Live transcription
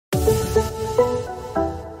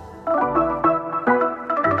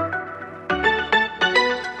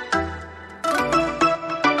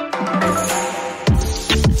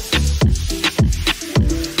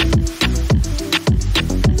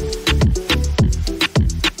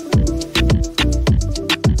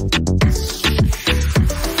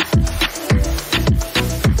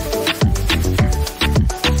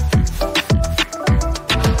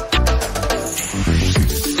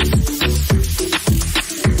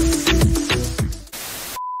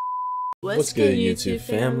What's good, YouTube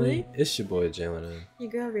family? It's your boy Jalen. Your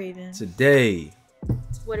girl Raven. Today,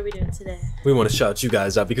 what are we doing today? We want to shout you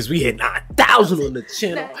guys out because we hit 9,000 on the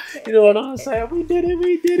channel. You know what I'm saying? We did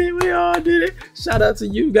it, we all did it. Shout out to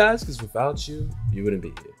you guys because without you, you wouldn't be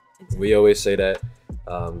here. Exactly. We always say that.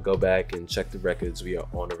 Go back and check the records. We are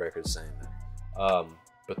on the record saying that.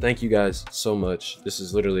 But thank you guys so much. This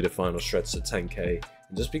is literally the final stretch to 10K.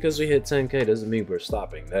 And just because we hit 10K doesn't mean we're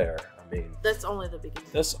stopping there. I mean, that's only the beginning.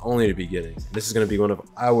 That's only the beginning. This is going to be one of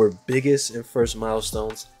our biggest and first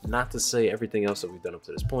milestones. Not to say everything else that we've done up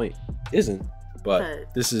to this point isn't,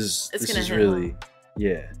 but this is really,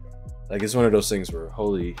 yeah. Like, it's one of those things where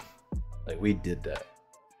holy, like, we did that.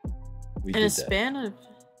 We in a span of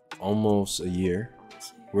almost a year.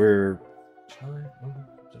 We're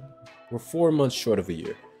 4 months short of a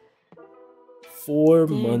year. 4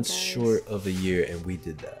 months short of a year, and we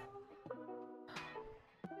did that.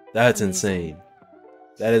 That's insane.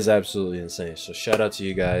 That is absolutely insane. So shout out to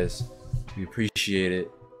you guys. We appreciate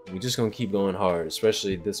it. We're just gonna keep going hard,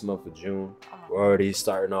 especially this month of June. We're already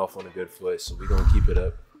starting off on a good foot, so we're gonna keep it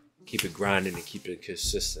up, keep it grinding, and keep it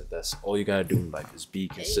consistent. That's all you gotta do in life is be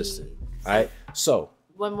consistent. All right. So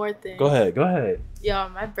one more thing. Go ahead. Yo,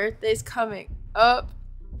 my birthday's coming up,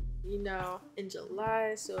 you know, in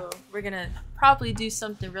July, so we're gonna probably do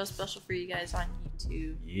something real special for you guys on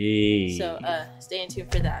YouTube. Yeah. So stay in tune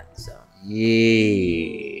for that. So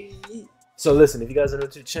yeah. So listen, if you guys are new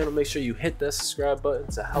to the channel, make sure you hit that subscribe button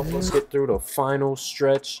to help us get through the final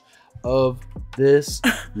stretch of this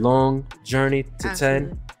long journey to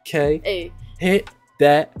 10K. Hey. Hit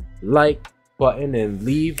that like button and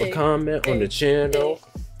leave a comment on the channel.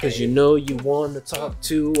 Cause you know you want to talk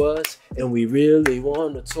to us, and we really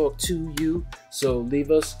want to talk to you. So leave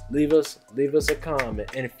us a comment.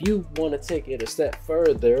 And if you want to take it a step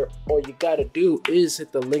further, all you gotta do is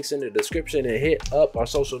hit the links in the description and hit up our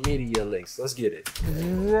social media links. Let's get it.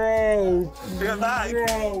 Bro,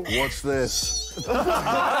 what's this?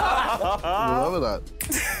 Remember that?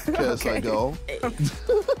 KSI girl.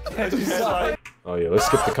 Oh yeah, let's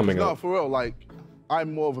skip the coming up. No, for real. Like,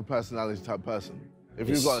 I'm more of a personality type person. If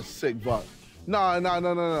you've got a sick butt. No.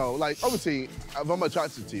 Like, obviously, if I'm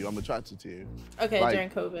attracted to you, I'm attracted to you. Okay, like, during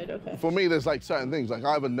COVID, okay. For me, there's like certain things. Like,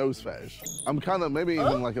 I have a nose fetish. I'm kind of maybe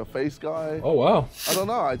even like a face guy. Oh, wow. I don't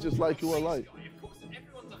know. I just like who I like.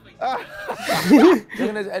 Do you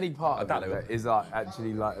think there's any part of that is like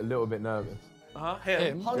actually like a little bit nervous?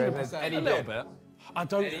 Him? 100%. A little bit. I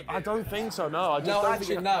don't think so, no. I just don't actually,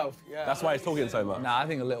 think no. Yeah. That's why he's talking so much. Nah, I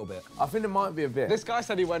think a little bit. I think it might be a bit. This guy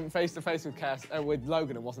said he went face to face with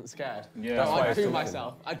Logan and wasn't scared. Yeah, that's why I'd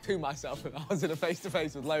poo myself if I was in a face to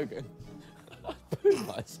face with Logan. Poo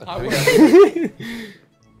myself. I would.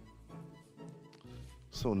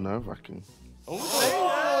 So nerve-wracking. Oh,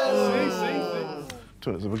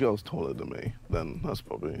 See. If a girl's taller than me, then that's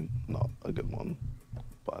probably not a good one.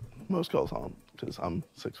 But most girls aren't, because I'm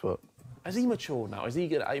 6 foot. Is he mature now? Is he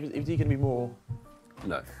gonna be more?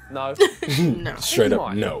 No. No. No. Straight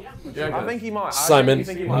up, no. I think he might. Simon,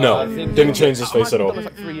 no. Didn't change his face at all. That was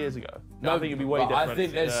like 3 years ago. No, I think it'd be way different. I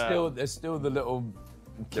think there's still the little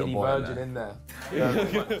kitty virgin in there.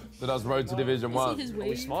 That does Road to Division 1. Is he Are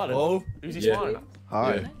we smiling? Oh. Who's he smiling at?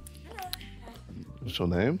 Hi. Yeah. What's your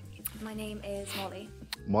name? My name is Molly.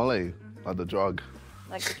 Molly, like the drug.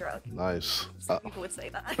 Like the drug. Nice. Some people would say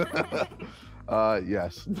that.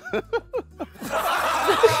 Yes.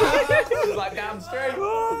 Like damn straight.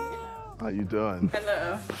 How you doing?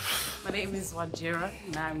 Hello. My name is Wajira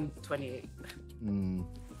and I'm 28.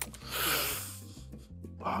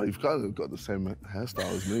 Oh, you've kind of got the same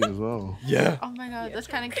hairstyle as me as well. Yeah. Oh my god, that's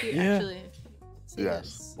kind of cute, actually.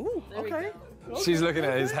 Yes. Ooh, okay. She's looking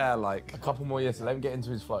at his hair like a couple more years, so let him get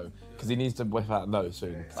into his flow. Because he needs to whip out a nose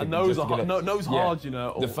soon. A nose hard, you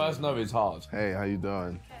know. The first no is hard. Hey, how you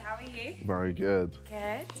doing? Good, how are you? Very good.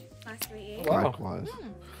 Good. Nice to meet you. Wow. Likewise.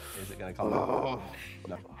 Is it gonna come out?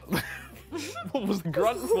 No. What was the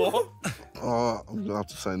grunt for? Oh, I'm gonna have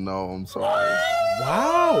to say no, I'm sorry.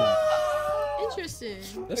 Wow. Interesting.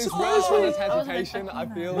 That's It's worse for his I was hesitation. like, I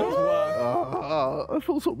feel it's worse. I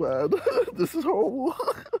feel so bad. This is horrible.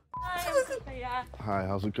 Yeah. Hi,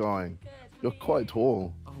 how's it going? You're quite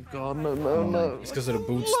tall. Oh God, no. It's because of the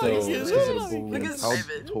boots, though. It's because of the boots. How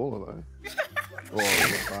tall are they? Oh,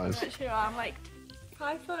 that's nice. I'm not sure, I'm like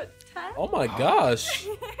 5'10". Oh my gosh.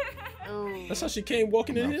 Oh. That's how she came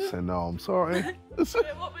walking in here? Say no, I'm sorry. She's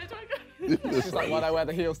like, why'd I wear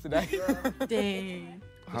the heels today? Dang.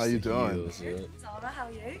 How you doing? Heels, yeah. Zara, how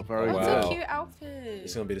are you? Very That's good. a cute outfit.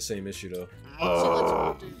 It's gonna be the same issue, though. She looks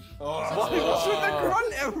older. What's with the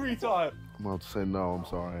grunt every time? I'm about to say no, I'm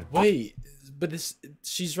sorry. Wait, but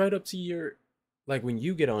she's right up to your, like when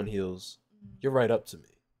you get on heels, You're right up to me.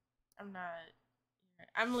 I'm not.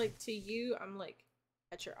 I'm like to you. I'm like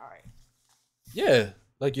at your eye. Yeah,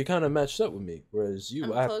 like you're kind of matched up with me, whereas you,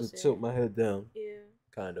 I'm I have closer. to tilt my head down. Yeah.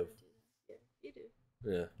 Kind of. Yeah, you do.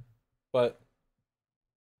 Yeah, but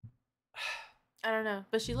I don't know,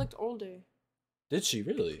 but she looked older. did she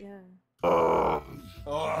really? Yeah.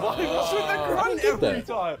 What's with the grunt every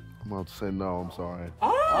time? I'm about to say no, I'm sorry.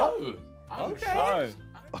 Oh, okay.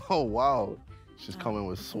 Oh, wow. She's coming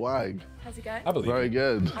with swag. How's it going? I believe Very you.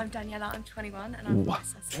 good. I'm Daniela, I'm 21, and I'm What?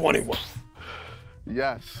 21.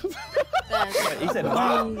 Yes. He said,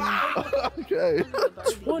 wow. Okay.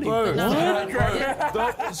 21.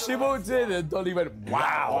 She walked in and Dolly went,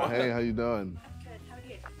 wow. Hey, how you doing? Good,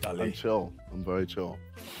 how are you? I'm chill. I'm very chill.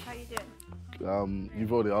 Good, how are you doing?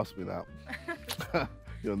 You've already asked me that.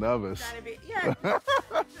 You're nervous. Trying to be, yeah.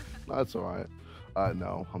 That's all right.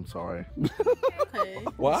 No, I'm sorry. Okay.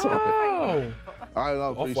 Wow. I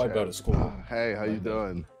don't appreciate Off-white belt it. is cool. Hey, how you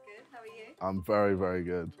doing? Good, how are you? I'm very, very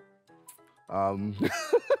good. She's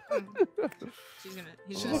gonna. She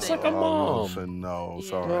He's gonna looks say like a no. mom. So no, Yeah.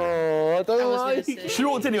 sorry. Oh, I I don't was gonna like say- She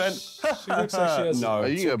walked in, he went, She looks like she has no. Oh,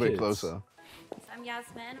 you can get a bit kids. closer. I'm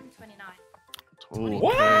Yasmin, I'm 29. Ooh, okay.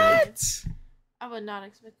 What? I would not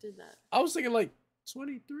expected that. I was thinking like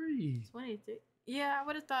 23. 23. Yeah, I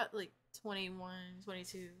would have thought like 21,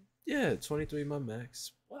 22. Yeah, 23 my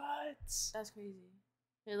max. What? That's crazy.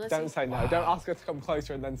 Here, let's Don't see. say no. Don't ask her to come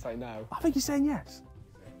closer and then say no. I think he's saying yes.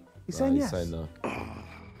 He's saying yes. no.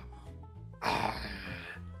 I'm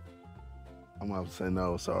gonna have to say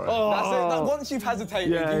no, sorry. That's it. Once you've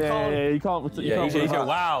hesitated, you can't. You can't. You can't he's go,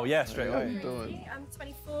 wow, yeah, straight How away. you doing? I'm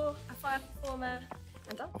 24, a fire performer,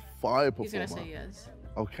 and done. A fire He's gonna performer. say yes.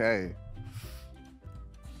 Okay.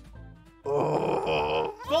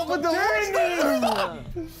 Oh. Stop with the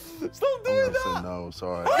Stop I'm doing gonna say no,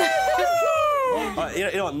 sorry.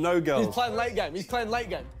 You know what? No He's girls. playing late game. He's playing late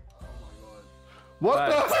game. What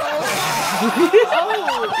the hell?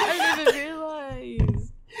 Oh, I didn't even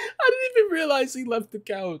realize. I didn't even realize he left the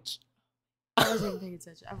couch. I wasn't even paying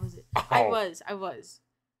attention. I wasn't. Oh. I was.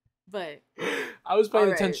 But I was paying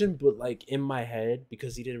All right. attention, but like in my head,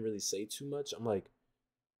 because he didn't really say too much, I'm like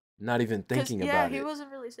not even 'cause, thinking yeah, about he it.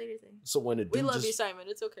 wasn't really saying anything. So when it We love you, Simon.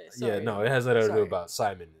 It's okay. Sorry. Yeah, no, it has nothing to do Sorry. about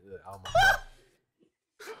Simon. Oh my god.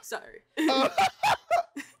 Sorry.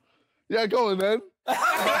 Yeah, go on then.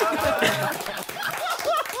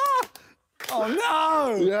 Oh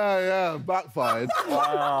no! Yeah, backfired.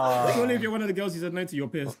 Surely if you're one of the girls who said no to, you're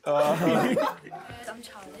pissed. Good, I'm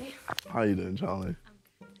Charlie. How you doing, Charlie?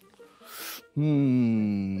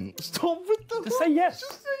 Stop with the. Just say yes.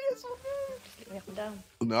 Just say yes. Get me up and down.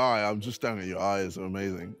 No, I'm just staring at your eyes. They're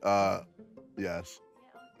amazing. Yes.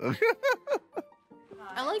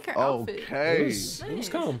 I like her outfit. Okay. It was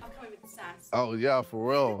calm. I'm coming with the sass. Oh yeah, for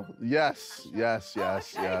real. Yes. Yeah.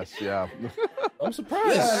 I'm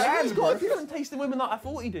surprised. He's got a different taste in women like I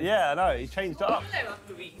thought he did. Yeah, I know. He changed it up. Hello,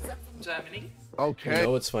 I'm Louise. I'm from Germany. Okay. You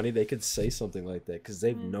know what's funny? They could say something like that because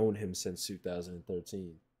they've known him since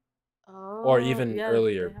 2013 Oh, or even yeah,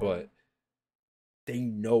 earlier, they have. but they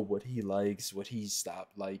know what he likes, what he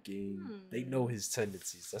stopped liking. They know his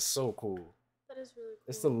tendencies. That's so cool. That is really cool.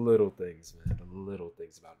 It's the little things, man. The little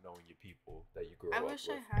things about knowing your people that you grew I up wish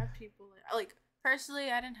with. I had people like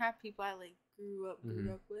personally. I didn't have people I like grew up with,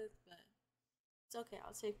 but it's okay.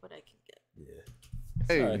 I'll take what I can get. Yeah.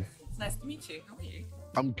 Hey, Alright. It's nice to meet you. How are you?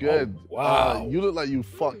 I'm good. Oh, wow. You look like you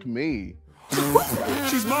fuck me.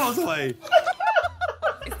 She's miles away.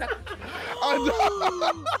 I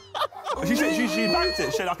know. She backed it.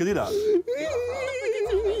 She said I could do that.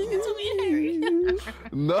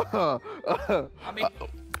 No. I mean,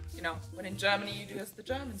 you know, when in Germany you do as the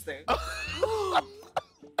Germans do.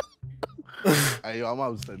 Hey, I'm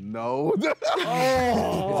about to say no.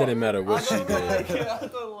 It didn't matter what she did. I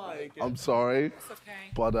don't like it. I'm sorry, It's okay.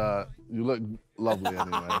 but you look lovely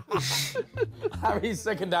anyway. Harry's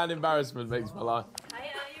second down embarrassment makes my life. Hi,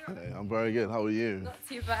 how are you? Hey, I'm very good. How are you? Not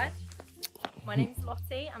too bad. My name's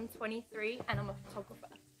Lottie, I'm 23, and I'm a photographer.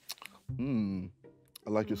 I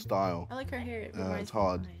like your style. I like her hair. It reminds It's me of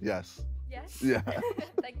hard. mine. Yes. Yes? Yeah.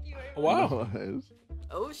 Thank you very much. Wow.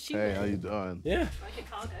 Oh, she. Hey, how you doing? Yeah. Like your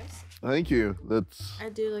cargoes. Thank you. That's I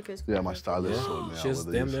do like his. yeah. My stylist sorted me She out has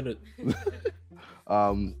with damn these. minute.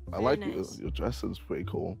 I like nice. your dressing's pretty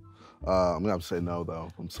cool. I'm gonna have to say no though.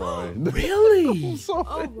 I'm sorry. Really? I'm sorry.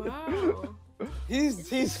 Oh wow.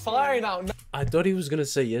 He's firing out now. I thought he was gonna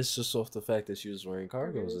say yes just off the fact that she was wearing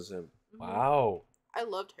cargos as him. Wow. I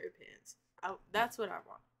loved her pants. That's what I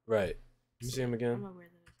want. Right. You see him I'm again? gonna wear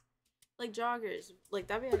those. Like joggers. Like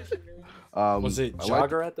that'd be actually really nice. Was it I like-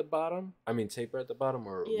 jogger at the bottom? I mean taper at the bottom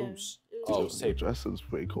or Yeah. loose? It Oh, The dressing's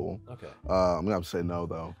pretty cool. Okay. I'm gonna have to say no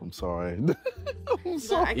though. I'm sorry. I'm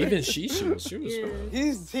sorry. Even she was.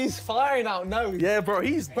 He's firing out no. Yeah, bro,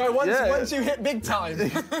 Bro, once you hit big time.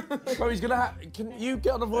 Bro, he's gonna have. Can you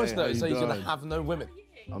get on a voice note and say he's gonna doing? have no women?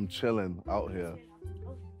 I'm chilling out here.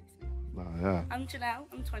 Nah, yeah. I'm Janelle,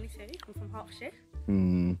 I'm 22, I'm from Hertfordshire.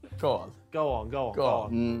 Go on. Go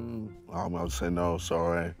on. I'm gonna say no,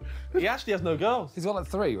 sorry. He actually has no girls. He's got like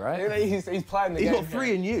 3, right? He's playing the He's game. got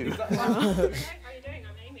 3 in you. How are you doing?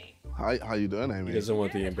 I'm Amy. How you doing, Amy? He doesn't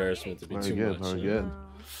want the embarrassment to be Very too good, much. very good.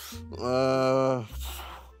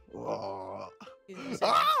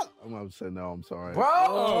 I'm gonna have to say no, I'm sorry.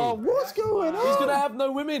 Bro, what's going on? He's gonna have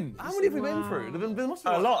no women. How many have we been through? There must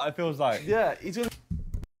be A lot, it feels like. Yeah, he's gonna.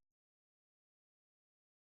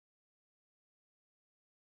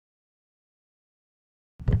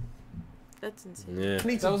 That's insane. Yeah.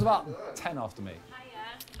 That was about 10 after me.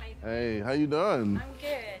 Hey, how you doing? I'm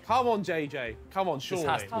good. Come on, JJ. Come on, surely.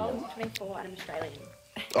 I'm 24 and I'm Australian.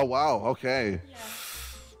 Oh wow, okay.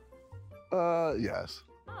 Yes.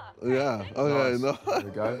 Yeah. Okay. No. There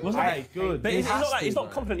we go. Wasn't Hey, good. But he's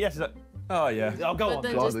not confident. Yes, he's like, oh yeah. Oh, go But on.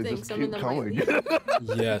 then God, just they think just some of keep them might coming.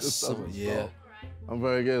 leave. Yes. doesn't Yeah. stop. I'm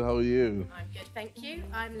very good. How are you? I'm good, thank you.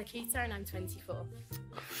 I'm Lakita and I'm 24.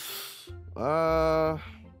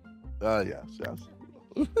 Yes. Yes.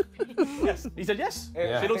 He said yes.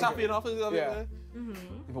 Yeah. She looks happy enough. Yeah.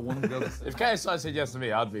 If KSI said yes to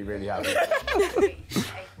me, I'd be really happy.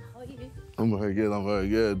 How are you? I'm very good. I'm very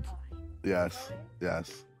good. Yes.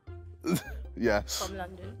 Yes. From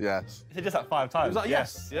London. Yes. He said just like 5 times. He was like,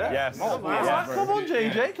 yes. Yeah. Yes. Oh, wow. Come on,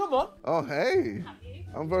 JJ. Come on. Oh, hey.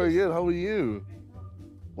 I'm very good. How are you?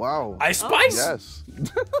 Wow. Ice Spice? Yes.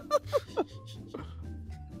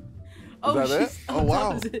 Oh, that it? she's- Oh, wow.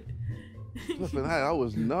 that was it. Flipping hey, that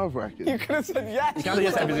was nerve-wracking. You could have said yes. You can't say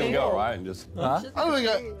yes to every single girl, right? And just. I don't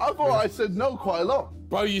think I thought I said no quite a lot.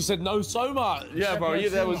 Bro, you said no so much. Yeah, bro.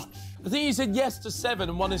 There was. I think you said yes to 7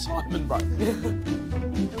 and 1 is Simon, bro.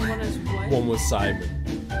 And one is what? One was Simon.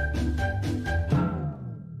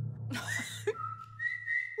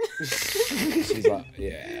 She's like,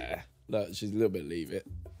 yeah. Look, she's a little bit leave it.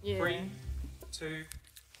 Yeah. 3, 2,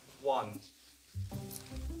 1.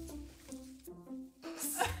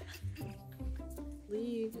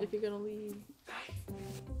 Leave if you're gonna leave.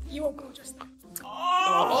 You are gorgeous.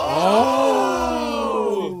 Oh!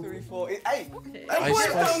 2, 3, 4, 8. Ice Spice.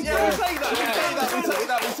 Yeah, we take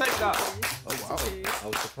that. We take that. Oh, wow. I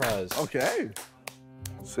was surprised. Okay.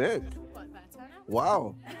 Sick.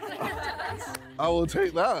 Wow. I will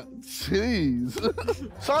take that. Jeez.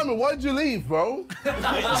 Simon, why did you leave, bro? What the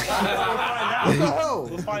hell?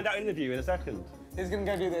 We'll find out in the interview in a second. He's going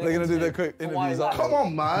to go do the They're going to do their quick interviews up. Come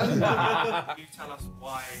on, man. Can you tell us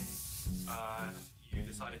why you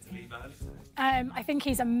decided to leave early? I think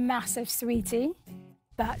he's a massive sweetie,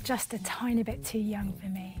 but just a tiny bit too young for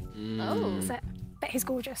me. Oh. So, but he's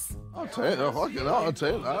gorgeous. I'll take that. Fucking hell, I'll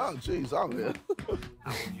take that. Jeez, I'm here. How old do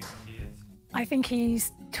you think he is? I think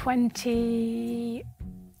he's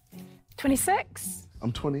 26.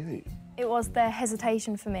 I'm 28. It was the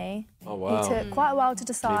hesitation for me. Oh, wow. It took quite a while to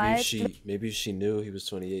decide. Maybe if she knew he was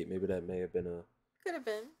 28, maybe that may have been a... Could have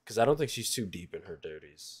been. Because I don't think she's too deep in her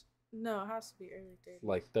 30s. No, it has to be early 30s.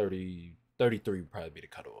 Like 30, 33 would probably be the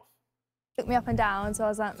cutoff. Took me up and down, so I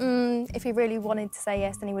was like, if he really wanted to say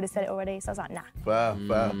yes, then he would have said it already. So I was like, nah. Fair.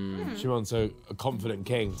 She wants a confident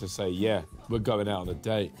king to say, yeah, we're going out on a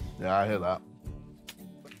date. Yeah, I hear that.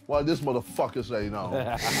 Why this motherfucker say no?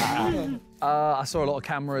 I saw a lot of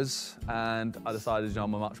cameras and I decided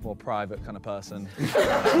I'm a much more private kind of person.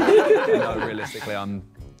 I know realistically I'm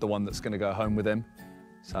the one that's going to go home with him.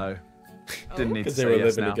 So didn't need to say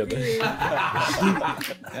yes now.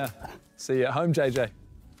 Yeah. See you at home, JJ.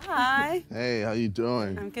 Hi. Hey, how you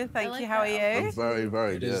doing? I'm good, thank you. How are you? I'm very,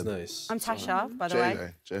 very It good. is nice. I'm Tasha, by the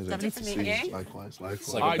way. JJ. Lovely to meet you. Likewise. Like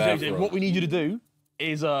All right, a bath JJ, robe. what we need you to do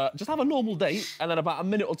is just have a normal date, and then about a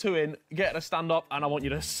minute or two in, get her to stand up, and I want you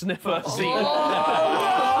to sniff her seat. You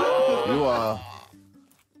are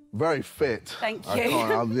very fit. Thank you.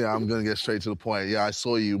 I'm going to get straight to the point. Yeah, I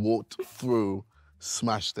saw you walked through,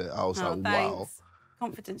 smashed it. I was like, wow. Thanks.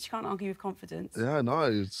 Confidence, you can't argue with confidence. Yeah, no,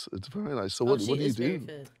 it's very nice. So what do you do?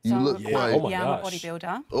 So You look I'm- quite... Oh my yeah, I'm a gosh.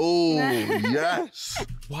 bodybuilder. Oh, yes.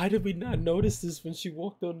 Why did we not notice this when she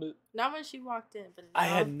walked on the... Not when she walked in, but I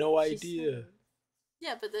had now no she idea. said-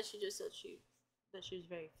 Yeah, but then she just said that she was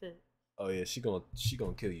very fit. Oh yeah, she gonna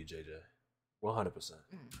kill you, JJ. 100%.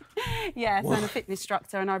 Yeah, so I'm a fitness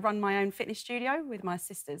instructor and I run my own fitness studio with my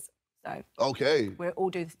sisters. So Okay. we all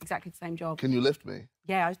do exactly the same job. Can you lift me?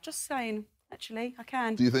 Yeah, I was just saying, actually, I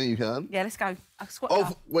can. Do you think you can? Yeah, let's go. I'll squat Oh,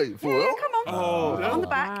 down. wait, for Yeah, real? come on. Oh, On the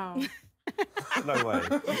back. Wow. No way.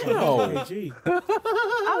 No.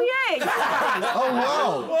 Oh, yeah. Oh,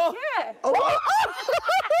 wow. Yeah. Oh, wow.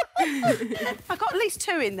 I got at least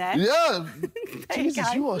 2 in there. Yeah. There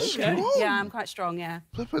Jesus, you are strong. Yeah, I'm quite strong, yeah.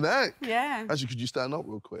 Flipping heck. Yeah. Actually, could you stand up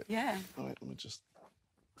real quick? Yeah. All right, let me just...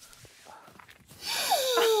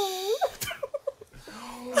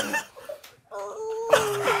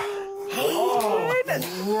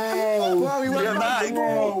 Whoa, he went back.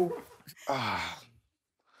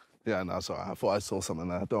 Yeah, no, sorry. I thought I saw something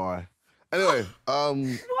there. Don't worry. Anyway,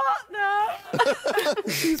 What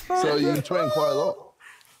the? so you train quite a lot?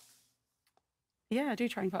 Yeah, I do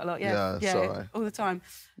train quite a lot, yeah. Yeah, sorry. All the time.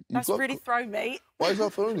 That's really thrown me. Why is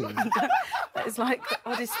that phony? That is like the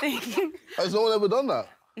oddest thing. Has no one ever done that?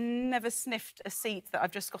 Never sniffed a seat that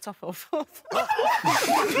I've just got off of.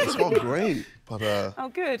 It smelled great, but... Oh,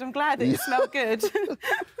 good. I'm glad that it smelled good.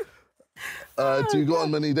 do you go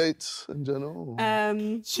on many dates in general?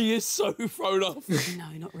 She is so thrown off. No,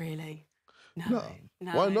 not really. No.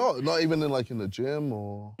 Why not? Not even in the gym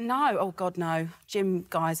or... No, oh God, no. Gym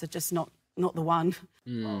guys are just not the one.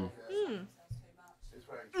 Oh,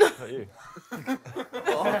 They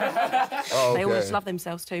all okay. just love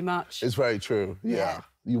themselves too much. It's very true, yeah.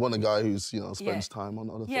 You want a guy who's, spends Yeah. time on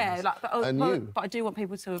other things. Yeah, And you. but I do want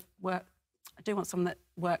people to work. I do want someone that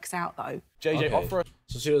works out though. JJ, offer.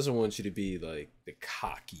 So she doesn't want you to be like the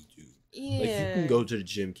cocky dude. Like you can go to the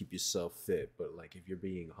gym, keep yourself fit, but like if you're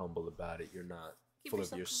being humble about it, you're not full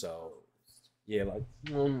of yourself. Yeah, like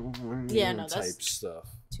Yeah, no, type that's stuff.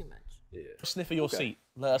 Too much. Yeah. Sniff of your seat.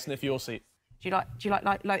 Let her sniff your seat. Do you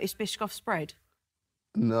like Lotus Biscoff spread?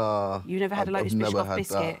 Nah. You never had a Lotus I've never Biscoff had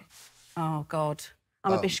biscuit? Oh God,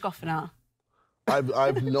 I'm a Biscoffener.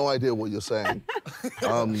 I've no idea what you're saying.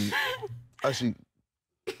 Actually,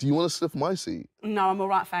 do you want to sniff my seat? No, I'm all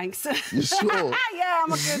right, thanks. You sure? Yeah,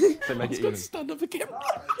 I'm a good. So make it even. Stand up again.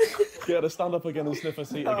 Get her to stand up again and sniff her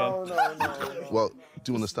seat again. No. Well,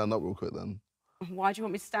 do you want to stand up real quick then? Why do you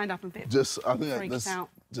want me to stand up and bit? Just, I think freaked that's out.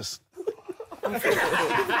 just.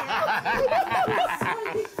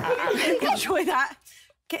 Enjoy that.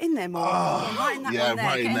 Get in there more. Right in that yeah, one there.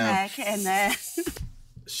 right Get in in there. there. Get in there.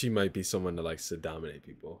 She might be someone that likes to dominate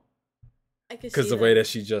people. I could Because see the way that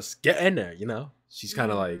she just get in there, she's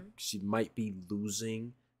kind of like she might be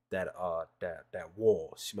losing that that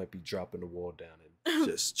wall. She might be dropping the wall down and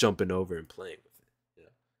just jumping over and playing with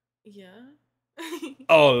it. Yeah.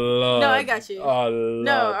 Oh Lord. No, I got you. Oh Lord.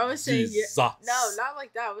 No, I was saying Jesus. yeah. No, not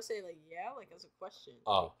like that. I was saying like yeah, like as a question.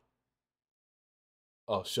 Oh.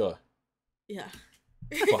 Oh sure. Yeah.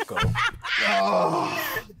 Fuck off.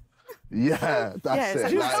 Oh. Yeah,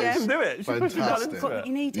 that's it. That is do it. fantastic. You've got what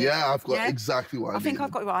you needed. Yeah, I've got exactly what I think needed.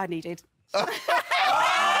 I've got what I needed. Oh.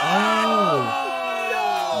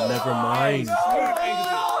 Never mind.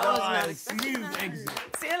 Smooth exit.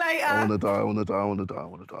 See you later. I wanna die, I wanna die, I wanna die, I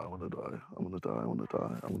wanna die, I wanna die, I wanna die, I wanna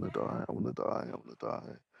die, I wanna die, I wanna die, I wanna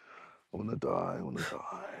die, I wanna die, I wanna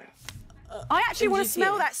die. I actually want to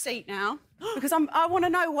smell that seat now because I want to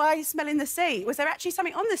know why you're smelling the seat. Was there actually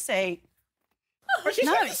something on the seat?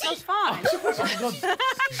 No, it smells fine. I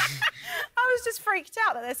was just freaked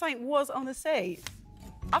out that there something was on the seat.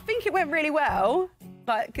 I think it went really well.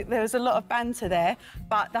 Like there was a lot of banter there,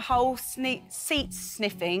 but the whole seat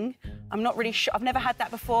sniffing, I'm not really sure. I've never had that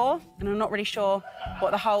before, and I'm not really sure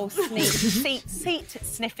what the whole seat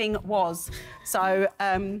sniffing was. So,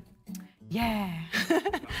 yeah,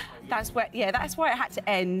 that's why it had to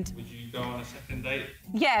end. Would you go on a second date?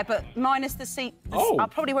 Yeah, but minus the seat. I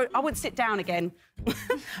probably won't. I wouldn't sit down again. We'll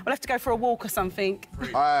have to go for a walk or something.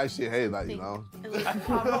 I actually hate that,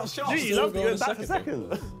 I'm not sure. Gee, you loved it. That's a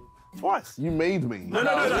second. Twice. You made me. No.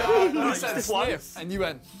 You said sniff, and you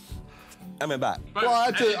went. I went back. Well,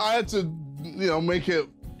 I had to, make it.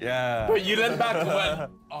 Yeah. But you leant back and went,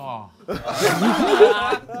 oh.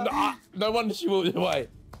 No wonder she walked away.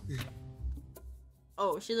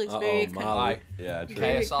 Oh, she looks very Molly. Yeah, true.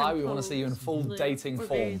 KSI, we want to see you in full dating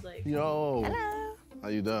form. Yo. Hello. How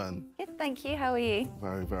you doing? Good, thank you. How are you?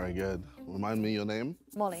 Very, very good. Remind me your name?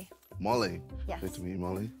 Molly. Molly. Yes. Good to meet you,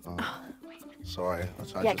 Molly. Sorry.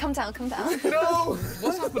 Yeah, come down, come down. No!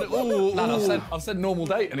 What's happening? Oh, man, I've said normal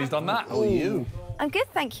date, and he's done that. How are you? I'm good,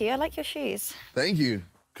 thank you. I like your shoes. Thank you.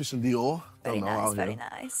 Christian Dior. Very Don't know nice, out very here.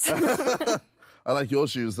 nice. I like your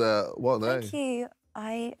shoes there. What are Thank they? you.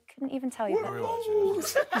 I couldn't even tell you. Love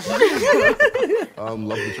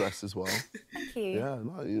the dress as well. Thank you. Yeah,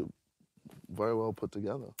 no, you're very well put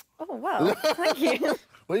together. Oh, well, thank you.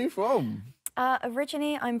 Where are you from?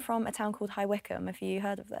 Originally, I'm from a town called High Wycombe. Have you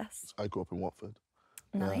heard of this? I grew up in Watford.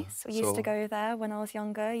 Nice. Yeah, We used to go there when I was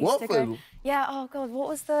younger. Watford? Yeah, oh God, what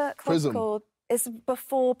was the club Prism. called? It's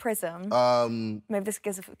before Prism. Maybe this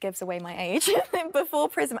gives away my age. Before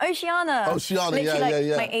Prism. Oceana. Oceana, Literally,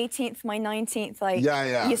 yeah. My 18th, my 19th, like,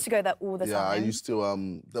 Yeah. I used to go there all the time. Yeah, I used to,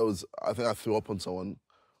 I think I threw up on someone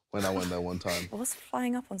when I went there one time. What was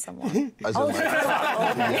flying up on someone? As in, like,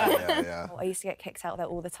 yeah. I used to get kicked out there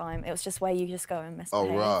all the time. It was just where you just go and Oh,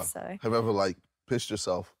 misbehave, right. so. Have you ever, like, pissed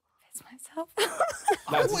yourself? Pissed myself?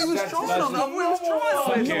 I thought he was trying. Fuck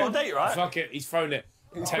on a date, right? Fuck it, he's thrown it.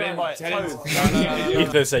 Tell him. No.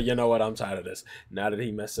 Ethan said, you know what, I'm tired of this. Now that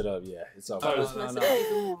he messed it up, yeah, it's over.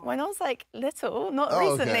 When I was like little, not Oh,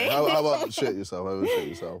 recently. okay. How about shit yourself? How about shit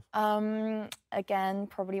yourself? Again,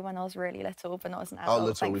 probably when I was really little, but not as an How adult,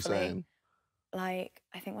 little are we thankfully. saying? Like,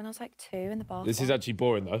 I think when I was like 2 in the bathroom. This is actually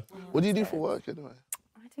boring though. What do you do for work anyway?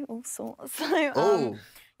 I do all sorts. So, Oh.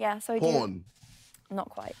 yeah, so I Porn. do. Not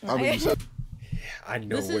quite. No. I mean, you said... I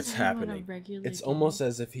know This is what's him on a happening. regular It's day. almost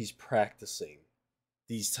as if he's practicing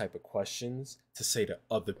these type of questions to say to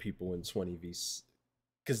other people in 20V.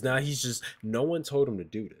 Because now he's just, no one told him to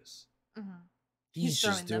do this. He's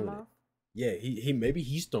just throwing doing them it. off. Yeah, he maybe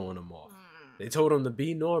he's throwing them off. They told him to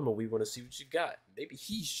be normal. We want to see what you got. Maybe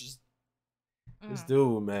he's just this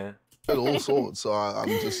dude, man. all sorts, so I'm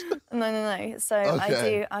just... No. So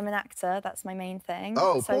Okay. I'm an actor. That's my main thing.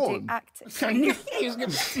 Oh, so I do porn. acting.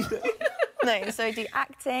 No, so I do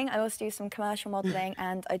acting. I also do some commercial modeling,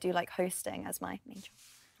 and I do like hosting as my main job.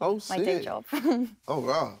 Oh, My day sick. job. Oh,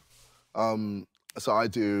 wow. So I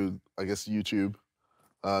do, I guess, YouTube,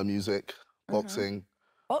 music, boxing.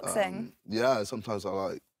 Boxing? Yeah, sometimes I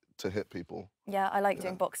like to hit people. Yeah, I like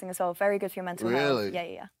doing boxing as well. Very good for your mental Really? health.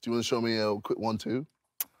 Yeah. Do you want to show me a quick 1-2?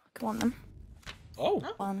 Come on, then. Oh.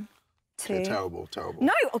 1, 2. Okay, terrible.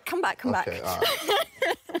 No, come back. Okay, all right.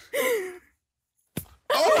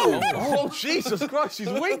 Oh, Jesus Christ, she's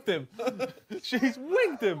winked him. She's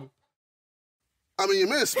winked him. I mean, you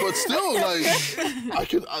missed, but still, like,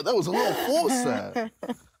 that was a lot of force there.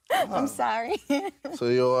 I'm sorry. So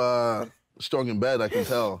you're strong in bed, I can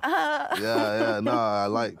tell. Yeah, no, I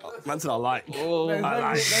like. That's what I like.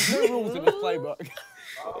 There's no rules in this playbook.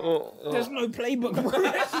 There's no playbook.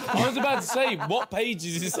 I was about to say, what page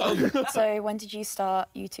is this on? So when did you start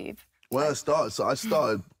YouTube? When I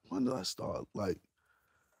started, when did I start? Like,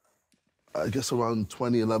 I guess around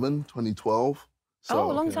 2011, 2012.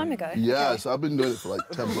 So, a long time ago. Yeah, Okay. so I've been doing it for like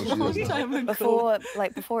 10 plus years now.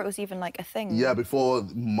 Before it was even like a thing. Yeah, before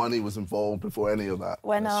money was involved, before any of that.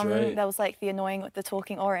 When there was like the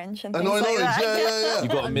talking orange and things Annoying like orange, that. yeah. You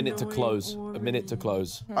got a minute to close. A minute to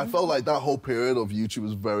close. I felt like that whole period of YouTube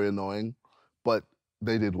was very annoying, but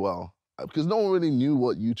they did well. Because no one really knew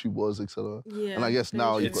what YouTube was, etc. Yeah, and I guess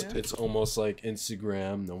now you've got It's almost like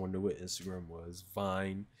Instagram. No one knew what Instagram was.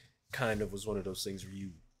 Vine kind of was one of those things where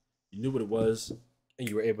you knew what it was and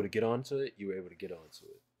you were able to get onto it.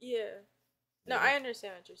 Yeah. No, I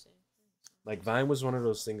understand what you're saying. Like Vine was one of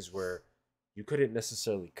those things where you couldn't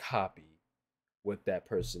necessarily copy what that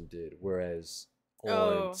person did. Whereas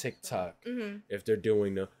on TikTok, if they're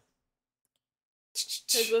doing the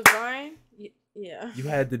Because with Vine, yeah. you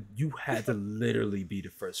had to literally be the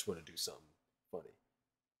first one to do something funny.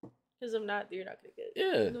 Because if not, you're not gonna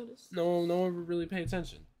get noticed. No one would really pay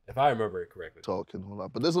attention. If I remember it correctly. TikTok and all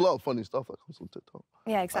that. But there's a lot of funny stuff that comes on TikTok.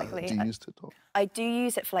 Yeah, exactly. Do you use TikTok? I do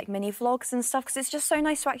use it for like mini vlogs and stuff because it's just so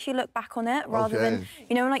nice to actually look back on it rather than,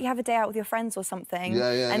 you know, when like you have a day out with your friends or something.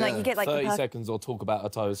 And like you get like 30 seconds or talk about her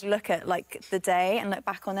toes. look at like the day and look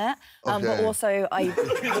back on it. But also I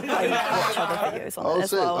watch other videos on it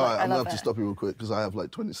as well. All right, I I'm going to love have to it. stop you real quick because I have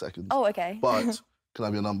like 20 seconds. Oh, okay. But can I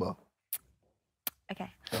have your number? Okay.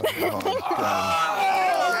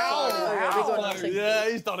 Yeah,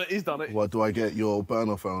 he's done it. What, do I get your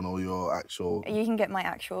burner phone or your actual? You can get my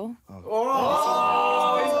actual. Phone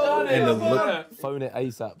it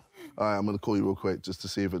ASAP. All right, I'm going to call you real quick just to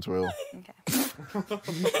see if it's real. Okay.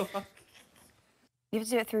 You have to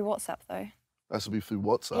do it through WhatsApp though. Has to be through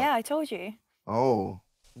WhatsApp? Yeah, I told you. Oh.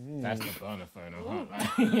 That's the burner phone.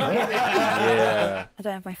 Yeah. I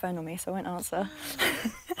don't have my phone on me, so I won't answer.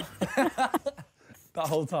 That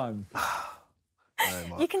whole time.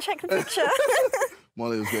 You can check the picture.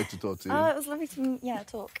 Molly, it was great to talk to you. Oh, it was lovely to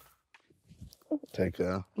talk. Take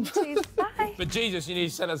care. Bye. But Jesus, you need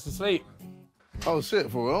to send us to sleep. Oh shit,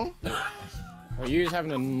 for real? Well, you was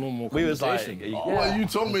having a normal We was like, conversation. Well, you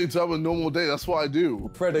told me to have a normal day. That's what I do.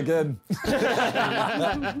 Fred again.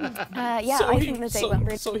 Yeah, I think the date went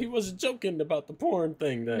really. So he wasn't joking about the porn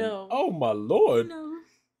thing then? No. Oh my lord. No.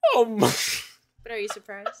 Oh my. But are you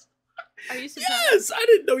surprised? Are you surprised? Yes, I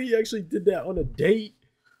didn't know he actually did that on a date.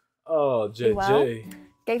 Oh, JJ. Well,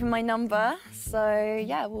 gave him my number, so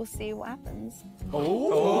yeah, we'll see what happens. Oh.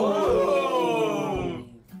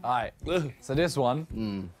 All right. So this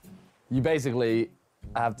one, you basically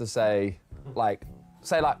have to say like,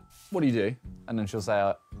 what do you do? And then she'll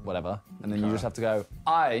say whatever, and then you just have to go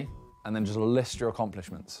and then just list your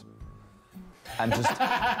accomplishments. And just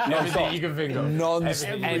Everything you can think of.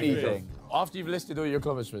 Anything. After you've listed all your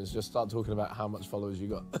accomplishments, just start talking about how much followers you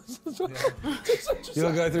got.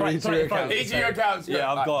 You'll go through each of your accounts. Each of your accounts.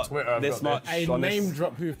 Yeah, I've got Twitter, I've this got much. Hey, name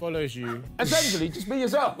drop who follows you. Essentially, just be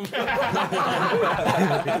yourself.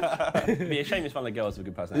 It'd be a shame if one of the girls have a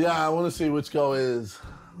good personality. Yeah, I want to see which girl is.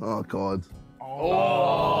 Oh, God.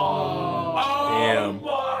 Damn.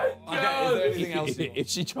 My Okay, is there anything else? If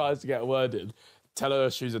she tries to get a word in, tell her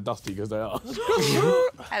shoes are dusty because they are.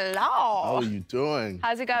 Hello. How are you doing?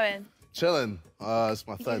 How's it going? Chilling. It's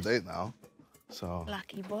my third date now. So.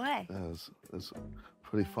 Lucky boy. Yeah, it's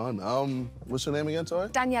pretty fun. What's your name again, sorry?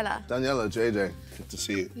 Daniela. Daniela, JJ. Good to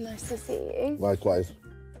see you. Nice to see you. Likewise.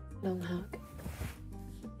 Long hug.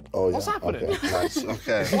 Oh, yeah. What's happening? Okay. Nice.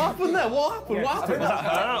 Okay. What happened there? What happened? What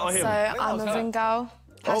happened? So I'm a ring girl.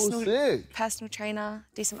 Oh, sick. Personal trainer.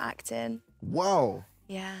 Do some acting. Wow.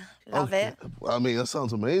 Yeah, love it. I mean, that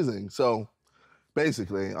sounds amazing. So,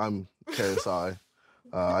 basically, I'm KSI.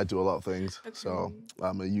 I do a lot of things. Okay. So,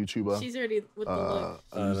 I'm a YouTuber. She's already with the look.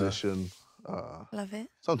 A musician. Love it.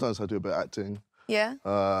 Sometimes I do a bit of acting. Yeah.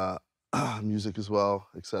 Music as well,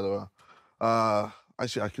 etc.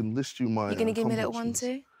 Actually, I can list you my. You're gonna give me a little 1,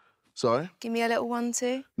 2? Sorry? Give me a little 1,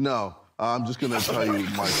 2? No, I'm just gonna tell you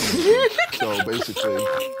my thing. So basically,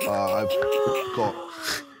 I've got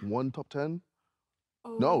 1 top 10.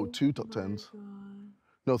 No, 2 top 10s.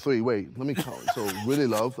 No, 3. Wait, let me count. So Really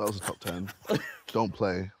Love, that was a top 10. Don't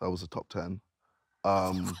Play, that was a top 10.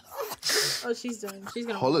 Oh, she's done. She's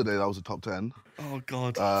gonna. Holiday, that was a top 10. Oh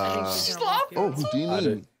God.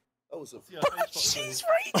 Houdini. That was a. She's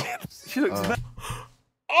raging. She looks.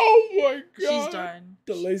 Oh my God. She's done.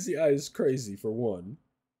 The lazy eye is crazy for one.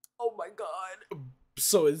 Oh my God.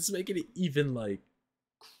 So it's making it even like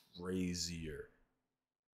crazier.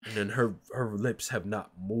 And then her lips have not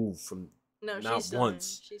moved from not she's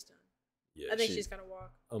once. Done. She's done. Yeah, I think she's gonna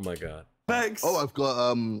walk. Oh my God. Thanks. Oh, I've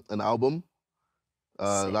got an album.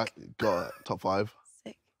 That got top 5.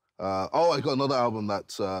 Sick. I got another album that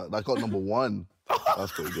got number 1.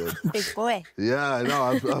 That's pretty good. Big boy. Yeah, I know.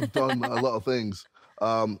 I've done a lot of things.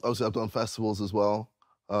 Obviously, I've done festivals as well.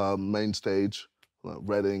 Main stage, like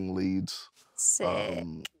Reading, Leeds. Sick.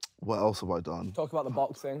 What else have I done? Talk about the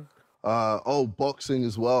boxing. Boxing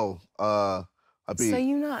as well. I beat So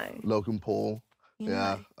you know. Logan Paul. You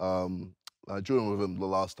Yeah. I drew him with him the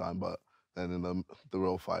last time, but then in the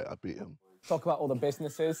real fight, I beat him. Talk about all the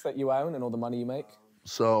businesses that you own and all the money you make.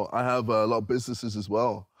 So I have a lot of businesses as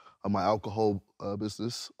well. My alcohol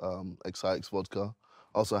business, XX Vodka.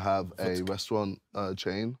 I also have a restaurant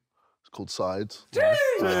chain. It's called Sides.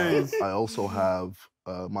 Jeez. I also have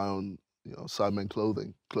my own, Sidemen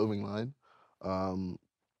clothing line.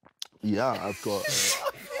 Yeah, I've got.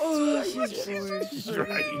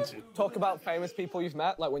 Talk about famous people you've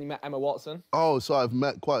met, like when you met Emma Watson. Oh, so I've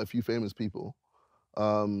met quite a few famous people.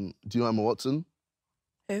 Do you know Emma Watson?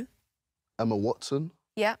 Who? Emma Watson?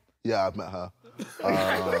 Yeah. Yeah, I've met her.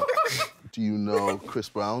 Do you know Chris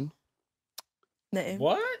Brown? No.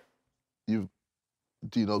 What? Do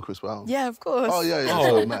you know Chris Brown? Yeah, of course. Oh, yeah.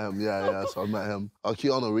 So I've met him. Yeah. So I've met him.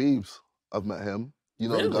 Keanu Reeves, I've met him. You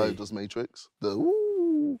know the guy who does Matrix?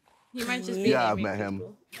 He might just be. Yeah, I've met him.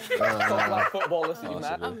 Talk about footballers that you've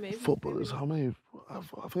met. Footballers? How many? I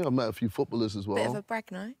think I've met a few footballers as well. Bit of a brag,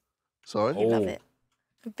 no? Sorry? You love it.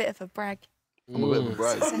 A bit of a brag. I'm a bit of a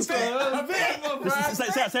brag. Say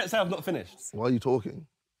I'm not finished. Why are you talking?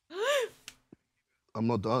 I'm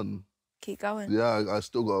not done. Keep going. Yeah, I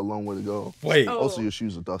still got a long way to go. Wait. Also, your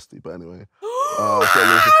shoes are dusty, but anyway. I've got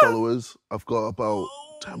loads of followers. I've got about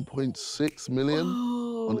 10.6 million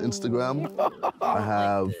on Instagram. I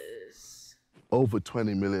have over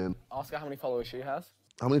 20 million. Ask her how many followers she has.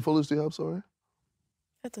 How many followers do you have, sorry?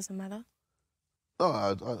 That doesn't matter. No,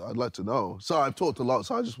 I'd like to know. Sorry, I've talked a lot,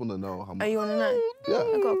 so I just want to know how much. Oh, you want to know? Yeah.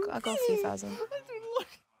 I got a few thousand.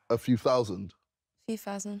 A few thousand? Few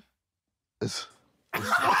thousand.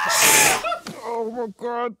 Oh my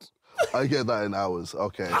God. I get that in hours,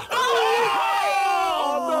 okay.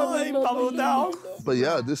 Oh no, they bubbled down. But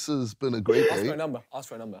yeah, this has been a great Ask day. for a number. Ask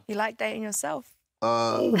for a number. You like dating yourself?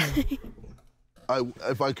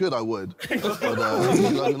 If I could, I would. But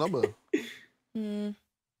you like a number?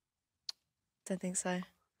 Don't think so.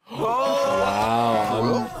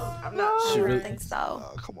 Wow. I'm not She sure. I really- think so.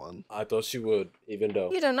 Come on. I thought she would, even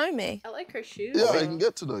though. You don't know me. I like her shoes. Yeah, I can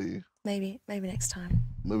get to know you. Maybe next time.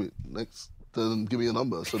 Maybe next, then give me a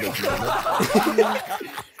number so they can know.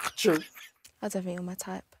 True. I don't think you're my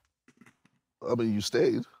type. I mean, you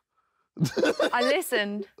stayed. I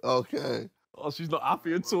listened. Okay. Oh, she's not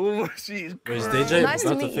happy at all. She's Where's DJ? Nice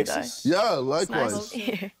to meet you, though. Yeah, likewise. Nice to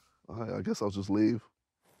meet you. I guess I'll just leave.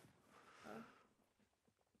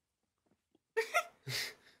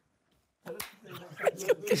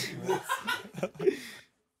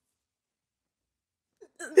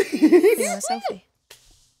 You want a selfie?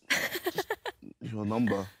 Your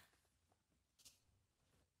number.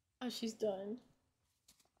 Oh, she's done.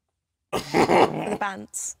 For the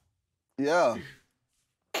bands. Yeah.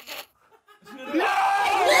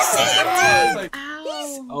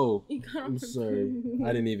 Oh, I'm sorry. I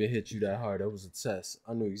didn't even hit you that hard. That was a test.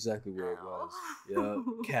 I knew exactly where it was. Yeah,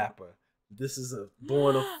 Kappa. This is a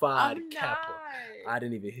bona fide Kappa. I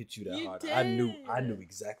didn't even hit you that hard. I knew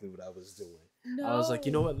exactly what I was doing. No. I was like,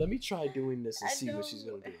 you know what? Let me try doing this and see what she's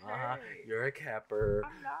gonna do. You're a Kappa.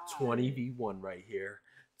 20v1 right here.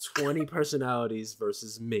 20 personalities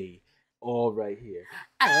versus me. All right here.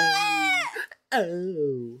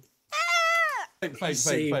 Oh. He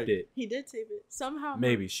saved it. He did save it. Somehow.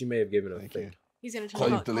 Maybe. She may have given it a fake. He's gonna Oh, try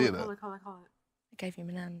you deleted it. Call it. I gave you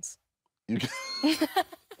bananas.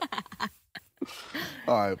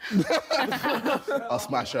 All right. I'll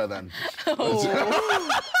smash her then.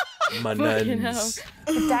 My Fucking hell. nuns.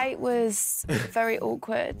 The date was very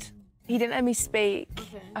awkward. He didn't let me speak.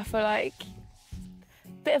 Okay. I feel like a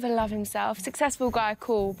bit of a love himself. Successful guy,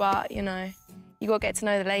 cool, but you know, you got to get to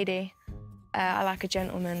know the lady. I like a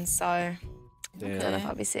gentleman, so I don't know if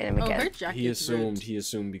I'll be seeing him again. He assumed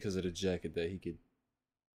because of the jacket that he could.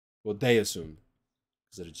 Well, they assumed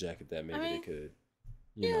because of the jacket that maybe they could,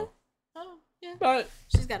 you know. Oh, yeah. But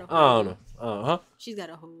she's got a hole. I don't know. She's got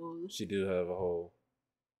a hole. She did have a hole.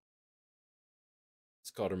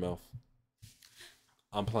 It's called her mouth.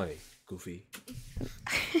 I'm playing, Goofy.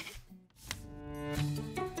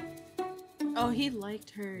 Oh, he liked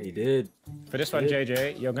her. He did. For this one,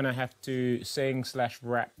 JJ, you're gonna have to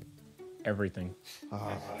sing/rap everything.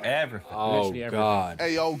 Everything. Oh, Literally everything. God.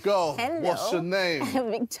 Hey, yo, girl. Hello. What's your name?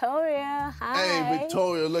 Victoria. Hi. Hey,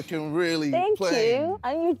 Victoria, looking really Thank plain. you.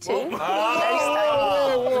 And you too.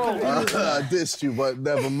 I dissed you, but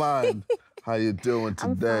never mind. How you doing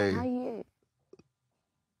I'm today? fine. How you?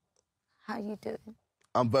 How you doing?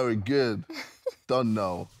 I'm very good. Don't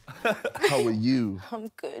know. How are you?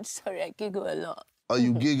 I'm good. Sorry, I giggle a lot. Oh,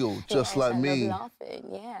 you giggle just Yes, like I me. love laughing.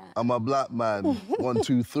 Yeah. I'm a black man. 1,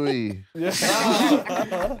 2, 3. I like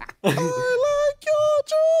your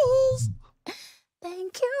jewels.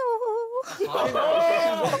 Thank you.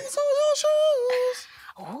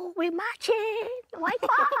 Oh, we're matching. White.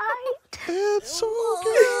 It's so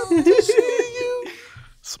good to see you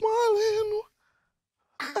smiling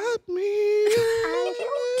at me. And you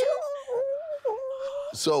too.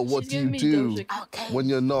 So what do you do when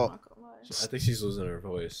you're not I think she's losing her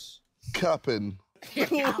voice. capping?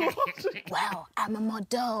 Well, I'm a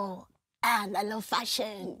model and I love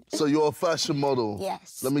fashion. So you're a fashion model?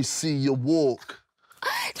 Yes. Let me see your walk.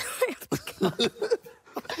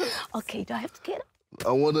 Okay, do I have to get up?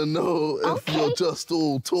 I want to know if you're just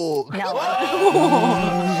all talk. No,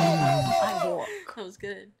 I walk. That was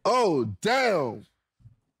good. Oh, damn.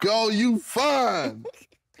 Girl, you fine.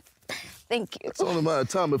 Thank you. It's only a matter of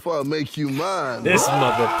time before I make you mine. This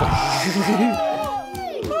motherfucker.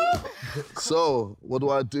 So,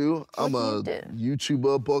 what do? I'm a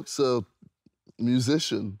YouTuber, boxer,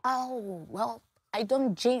 musician. Oh, well, I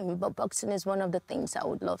don't gym, but boxing is one of the things I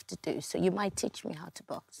would love to do. So you might teach me how to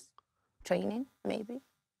box. Training, maybe?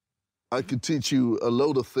 I could teach you a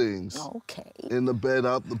load of things. Okay. In the bed,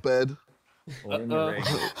 out the bed. Or in the ring.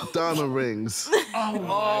 Diamond rings.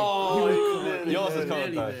 Oh, yours is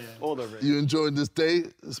covered though. All the rings. You enjoying this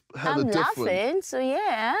date? It's hella I'm different. laughing, so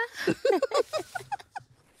yeah.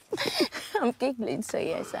 I'm giggling, so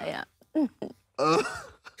yes, I am.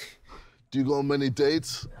 Do you go on many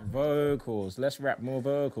dates? Vocals. Let's rap more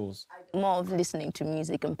vocals. More of listening to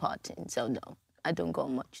music and partying, so no, I don't go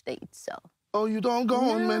on much dates, so. Oh, you don't go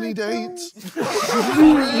on many dates?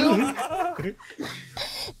 No.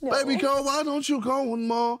 Baby girl, why don't you go on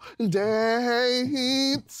more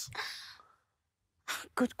dates?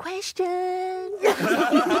 Good question.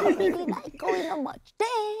 Really like going on much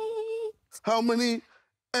dates. How many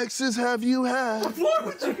exes have you had?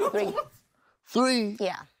 3. 3?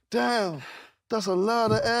 Yeah. Damn, that's a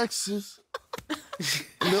lot of exes.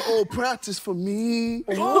 And they're all practice for me.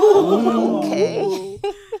 Okay.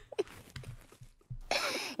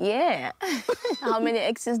 Yeah. How many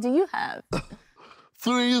exes do you have?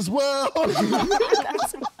 3 as well.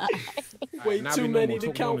 That's fine. Way Now too we many normal, to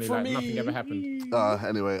talk count normally for like me. nothing ever happened.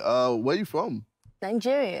 Anyway, where you from?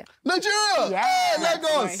 Nigeria. Nigeria! Yeah. Hey,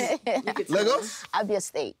 Lagos! Nice. Lagos? Abia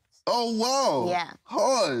State. Oh, wow. Yeah.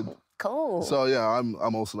 Hard. Cool. So, yeah, I'm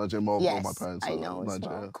also Nigerian. Both Yes, my parents I are know. It's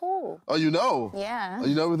Nigerian. well. Cool. Oh, you know? Yeah. Oh,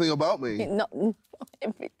 you know everything about me? Not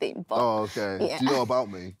everything, but... Oh, okay. Yeah. Do you know about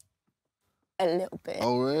me? A little bit.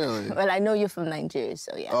 Oh, really? Well, I know you're from Nigeria,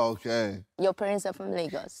 so yeah. Oh, okay. Your parents are from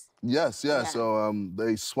Lagos. Yes, yeah. So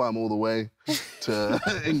they swam all the way to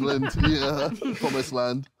England, yeah, promised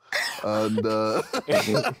land. And all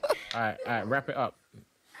right, wrap it up.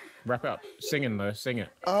 Wrap it up. Singing though, sing it.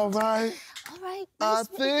 All right. All right. I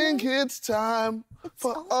think it's time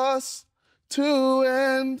for us to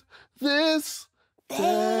end this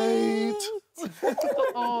date.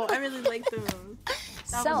 Oh, I really like them.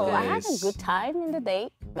 So I had a good time in the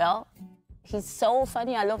date. Well, he's so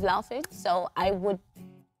funny. I love laughing. So I would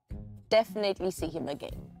definitely see him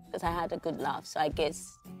again because I had a good laugh. So I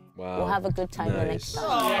guess we'll have a good time the next time.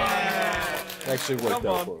 Oh, yeah. Actually worked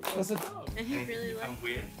out for me. And he really liked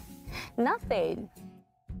weird. Nothing.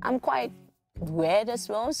 I'm quite weird as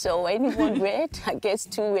well. So anyone weird, I guess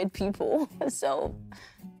 2 weird people. So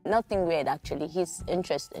nothing weird actually. He's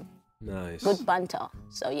interesting. Nice. Good banter.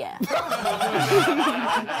 So yeah.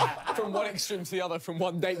 From one extreme to the other, from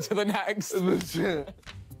one date to the next.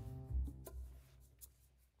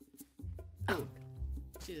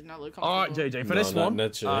 She did not look All right, JJ, for this one,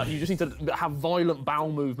 you just need to have violent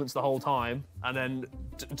bowel movements the whole time, and then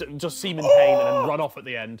just seem in pain, and then run off at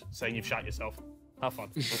the end, saying you've shat yourself. Have fun.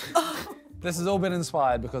 This has all been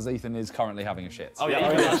inspired because Ethan is currently having a shit. Oh, yeah,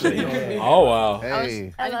 actually. Oh, wow.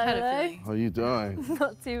 Hey, Hello. how you doing?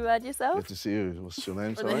 Not too bad yourself. Good to see you. What's your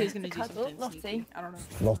name, Or then sorry? he's gonna do something Lottie. I don't know.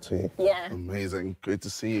 Lottie. Yeah. Amazing. Great to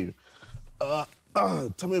see you. Tell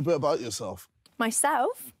me a bit about yourself.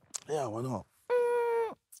 Myself? Yeah, why not?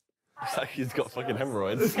 It's like he's got fucking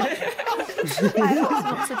hemorrhoids. I have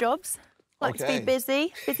lots of jobs. Like to be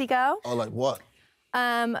busy girl. Oh, like what?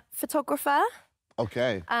 Photographer.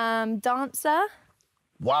 Okay. Dancer.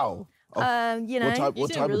 Wow. You know.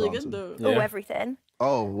 What type really of dancer? good though. Oh, everything.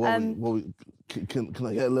 Oh, can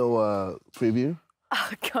I get a little preview?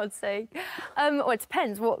 Oh, God's sake. Well, it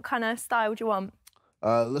depends. What kind of style do you want?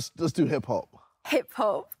 Let's do hip hop. Hip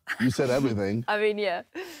hop. You said everything. I mean, yeah.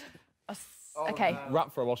 Okay.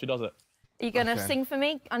 Rap for her while she does it. Are you gonna Okay. sing for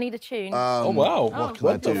me? I need a tune. What can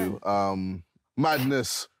I do?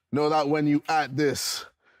 Madness. Know that when you at this.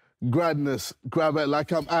 Gradness. Grab it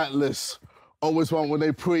like I'm Atlas. Always want when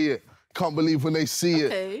they pre it. Can't believe when they see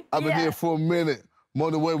it. I've been here for a minute.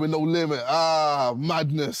 Motorway with no limit. Ah,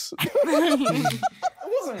 madness. It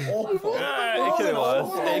wasn't awful. It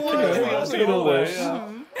could have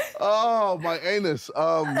was. Oh, my anus.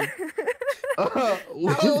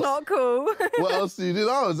 That's not cool. What else do you do?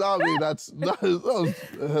 I mean, that was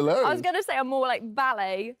hilarious. I was gonna say I'm more like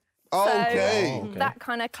ballet. Okay. So that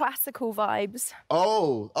kind of classical vibes.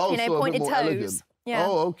 Oh, You know, so a bit pointed more toes. elegant. Yeah.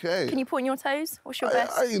 Oh, okay. Can you point your toes? What's your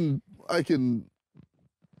best? I can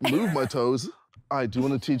move my toes. All right, do you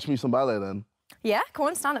want to teach me some ballet then? Yeah, come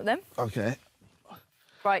on, stand up then. Okay.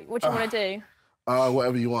 Right, what do you want to do?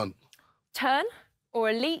 Whatever you want. Turn or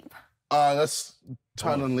a leap? Let's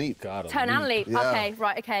turn and leap. Turn and leap. Yeah. Okay,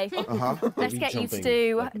 right, okay. Uh-huh. Let's get you to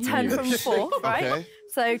do turn from four, right? Okay.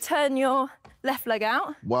 So turn your left leg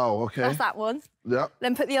out. Wow, okay. That's that one. Yep.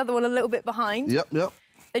 Then put the other one a little bit behind. Yep.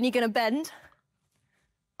 Then you're gonna bend.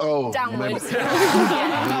 Oh. Downwards. Maybe.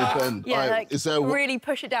 Yeah, Bend. yeah, All right, like is there, really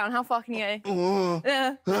push it down. How far can you go?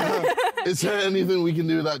 Yeah. is there anything we can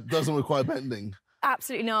do that doesn't require bending?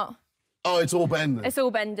 Absolutely not. Oh, it's all bending. It's all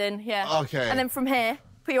bending, yeah. Okay. And then from here,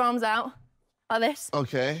 put your arms out like this.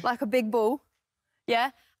 Okay. Like a big ball. Yeah.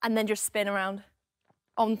 And then just spin around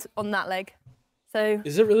on that leg. So.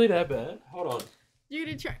 Is it really that bad? Hold on. You're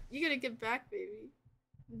gonna get back, baby.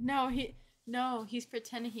 No, he's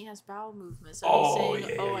pretending he has bowel movements. So he's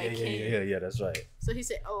saying, I can't. Yeah, that's right. So he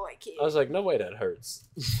said, oh, I can't. I was like, no way, that hurts.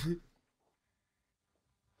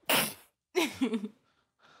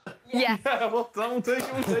 Yeah. Well done, we'll take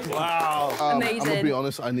it. Wow. Amazing. I'm gonna be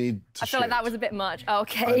honest, I need to I feel like that was a bit much.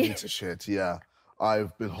 Okay. I need to shit, yeah.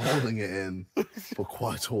 I've been holding it in for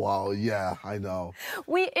quite a while. Yeah, I know.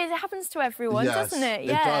 It happens to everyone, Yes, doesn't it? It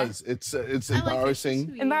Yeah. does. It's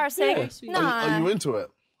embarrassing. Embarrassing? Yeah. No. Are you into it?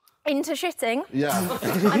 Into shitting? Yeah.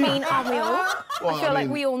 I mean, aren't we all? Well, I feel I like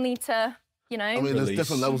mean- we all need to, you know. I mean, there's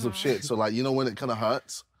different levels of shit. So, like, you know when it kind of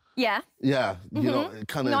hurts? Yeah. Yeah. You know, it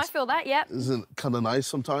kind of No, I feel that, yeah. isn't kind of nice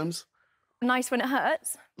sometimes. Nice when it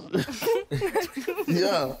hurts.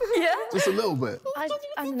 Yeah. Yeah. Just a little bit. I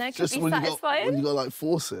don't know, could Just be when satisfying. you got like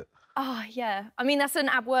force it. Oh, yeah. I mean, that's an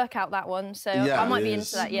ab workout, that one, so Yeah, I might it be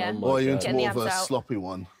is. into that, yeah. Or are you into Getting the more of a abs out. sloppy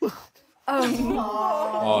one?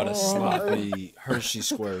 Oh, the sloppy Hershey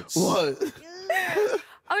squirts. What?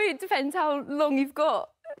 I mean, it depends how long you've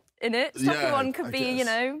got in it. Sloppy one could be, you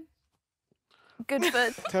know, good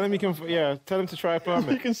for... Tell him you can, tell him to try a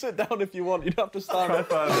permit. You can sit down if you want, you don't have to stand up.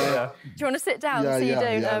 Yeah. Do you want to sit down Yeah, so you yeah,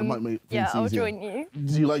 don't... yeah, it might make things I'll easier. join you.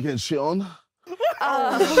 Do you like getting shit on?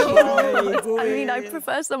 I mean, I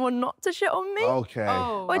prefer someone not to shit on me. Okay.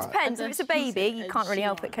 Well, it depends. If it's a baby, you can't really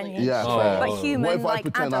help it, can you? Yeah, fair. But human, what if I like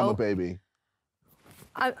pretend adult... I'm a baby?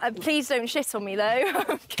 please don't shit on me,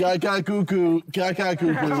 though. Gaga goo goo, gaga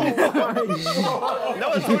goo goo. No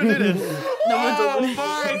one's going to do this. No one does this. Oh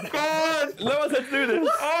my God! No one said do this.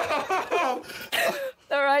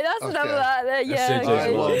 All right, that's enough of that. Yeah.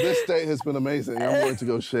 Well, this date has been amazing. I'm going to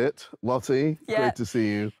go shit. Lottie, great to see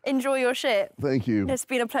you. Enjoy your shit. Thank you. It's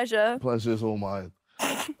been a pleasure. Pleasure's all mine.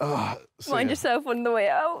 Mind yourself on the way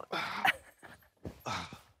out.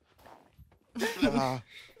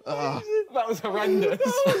 That was horrendous.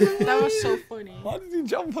 That was so funny. Why did you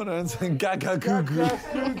jump on her and say gaga goo goo?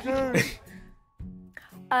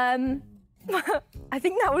 I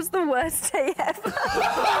think that was the worst day ever.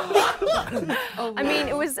 I mean,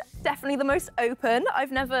 it was definitely the most open.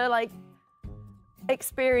 I've never, like,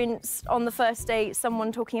 experienced on the first date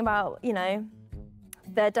someone talking about, you know,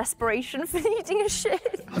 their desperation for needing a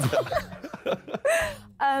shit.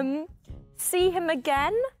 See him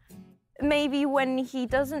again, maybe when he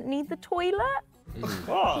doesn't need the toilet.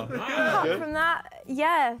 Apart from that,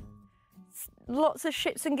 yeah. Lots of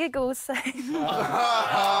shits and giggles. So.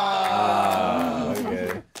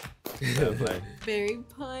 Okay. Very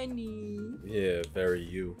punny. Yeah, very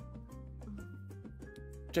you.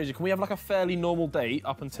 JJ, can we have like a fairly normal date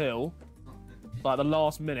up until like the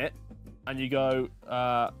last minute, and you go,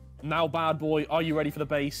 now bad boy, are you ready for the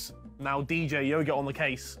bass? Now DJ, you get on the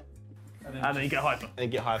case, and then you get hyper. And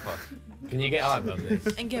get hyper. Can you get hyper?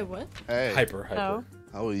 And get what? Hey. Hyper. Hello.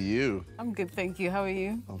 How are you? I'm good, thank you. How are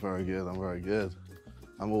you? I'm very good,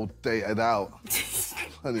 I'm all dated out.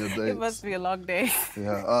 Plenty of dates. It must be a long day.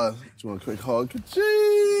 Yeah, do you want a quick hug?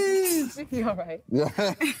 Jeez! You all right?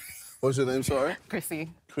 Yeah. What's your name, sorry?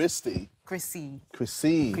 Chrissy. Christy. Chrissy.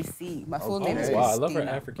 Chrissy. Chrissy. My full name is Wow, I Christine. love her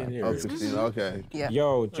African Oh, ears. Christine, okay. Yeah.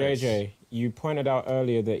 Yo, JJ, you pointed out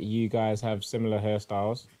earlier that you guys have similar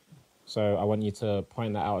hairstyles. So I want you to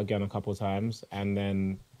point that out again a couple times and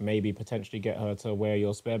then maybe potentially get her to wear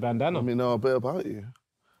your spare bandana. Let me know a bit about you.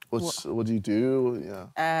 What do you do? Yeah.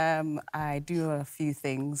 I do a few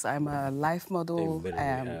things. I'm a life model,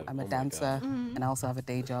 I'm a dancer, and I also have a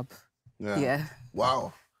day job. Yeah.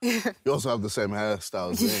 Wow. You also have the same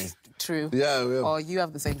hairstyle as me. True. Yeah. Or you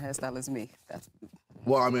have the same hairstyle as me.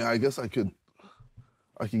 Well, I mean, I guess I could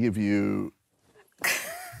give you...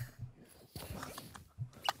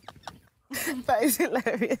 That is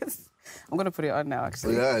hilarious. I'm gonna put it on now,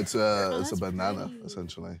 actually. Yeah, it's a bandana,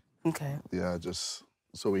 essentially. Okay. Yeah, just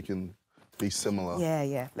so we can be similar.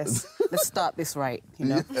 Yeah. Let's start this right, you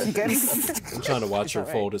know? Yeah. You get it? I'm trying to watch her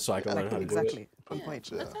fold it so I can learn how to do it. Exactly. Point.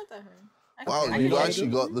 Yeah. Wow, you actually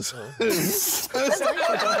got this. That's nice.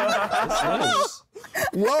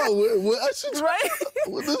 Wow, we're actually... Right?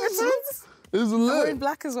 It's I'm lit. wearing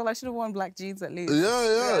black as well. I should have worn black jeans at least.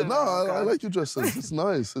 Yeah. No, I like your dresses. It's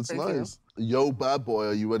nice. It's nice. Yo, bad boy,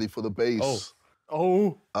 are you ready for the bass?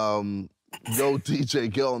 Oh. Yo,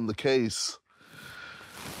 DJ, get on the case.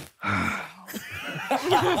 I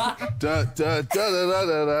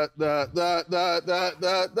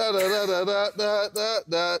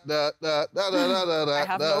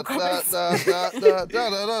have no comments.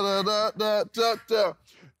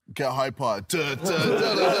 Get hyper.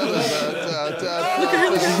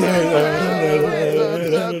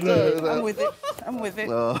 I'm with it.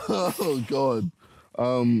 Oh, God.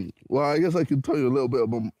 Well, I guess I can tell you a little bit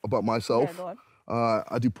about myself. Yeah, go on.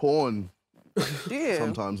 I do porn Do you?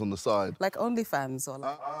 sometimes on the side. Like OnlyFans or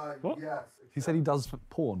like... What? Yes. He said he does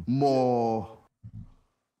porn. More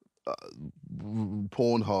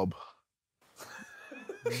Pornhub.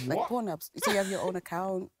 Like Pornhub. So you have your own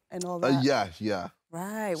account and all that? Yeah.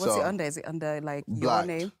 Right. What's it under? Is it under like your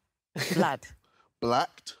name? Blood.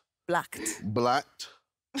 Blacked.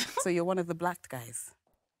 So you're one of the blacked guys.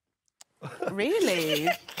 Really?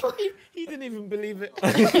 He didn't even believe it.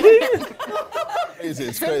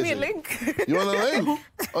 It's Send me crazy. a link. You want a link?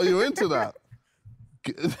 Oh, you're into that?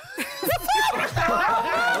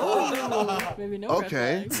 Maybe no.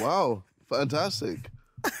 Okay. Wow. Fantastic.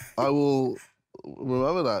 I will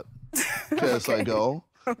remember that. KSI girl.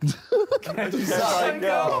 KSI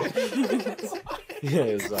girl.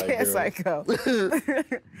 KSI girl.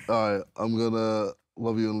 All right. I'm gonna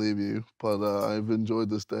love you and leave you, but I've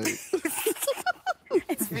enjoyed this date.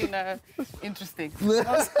 It's been interesting.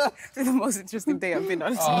 It's been the most interesting day I've been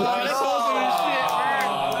on.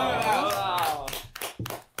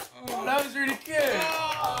 That was really good.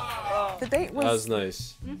 The date was... That was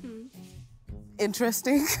nice.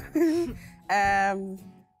 Interesting.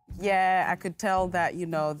 Yeah, I could tell that, you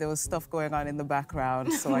know, there was stuff going on in the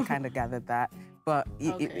background, so I kind of gathered that. But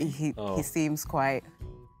he seems quite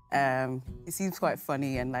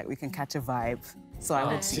funny and like we can catch a vibe. So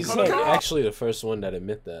I would. She's like actually the first one that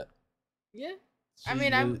admit that. Yeah. I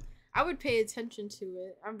mean, I would pay attention to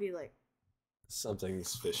it. I'd be like,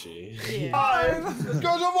 something's fishy. Yeah. Let's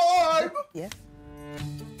go to vibe. Yeah.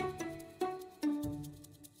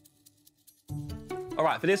 All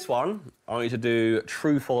right, for this one, I want you to do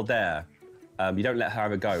truth or dare. You don't let her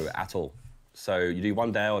have a go at all. So you do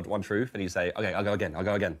one dare or one truth, and you say, okay, I'll go again, I'll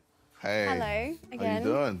go again. Hey. Hello again. How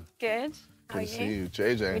you doing? Good. How are Good to see you? you,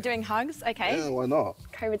 JJ. We're doing hugs. Okay. Yeah, why not?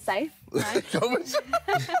 COVID safe. Nice.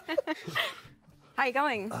 How you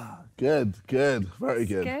going? Good, good, very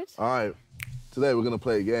good. Good. All right, today we're gonna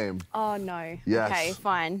play a game. Oh no. Yes. Okay,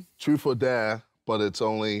 fine. Truth or dare, but it's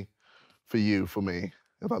only for you, for me,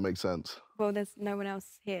 if that makes sense. Well, there's no one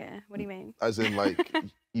else here. What do you mean? As in, like,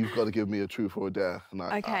 you've got to give me a truth or a dare, and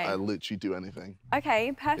Okay. I literally do anything.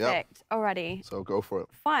 Okay, perfect. Alrighty. So go for it.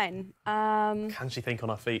 Fine. Can she think on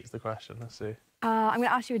her feet is the question. Let's see. I'm going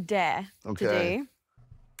to ask you a dare Okay.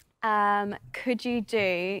 to do. Could you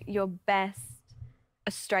do your best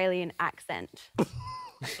Australian accent?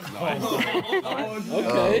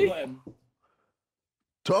 Okay.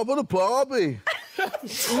 Top of the Barbie. You're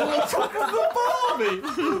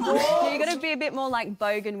going to be a bit more like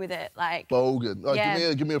bogan with it, like. Bogan. Oh,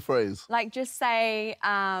 Yeah. give me a phrase. Like just say,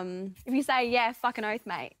 if you say, yeah, fucking oath,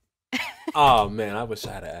 mate. Oh man, I wish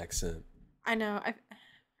I had an accent. I know.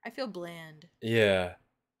 I feel bland. Yeah,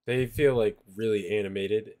 they feel like really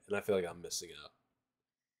animated, and I feel like I'm missing out.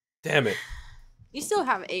 Damn it! You still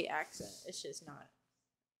have a accent. It's just not.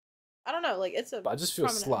 I don't know. Like it's a. I just feel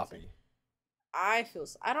prominent sloppy.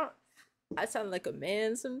 accent. I sound like a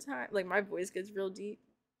man sometimes. Like my voice gets real deep.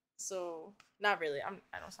 So not really. I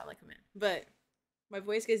don't sound like a man, but my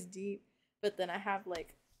voice gets deep. But then I have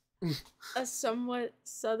like a somewhat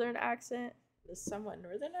southern accent, a somewhat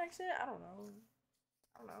northern accent. I don't know.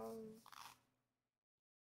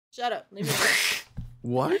 Shut up. Leave me alone.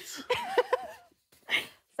 What?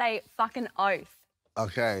 Say fucking oath.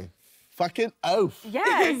 Okay. Fucking oath.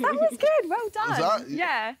 Yes, that was good. Well done. that-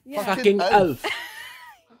 Yeah. Fucking oath.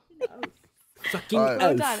 Fucking All right.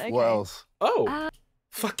 oath. done, okay. What else? Oh.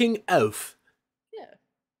 Fucking oath. Yeah.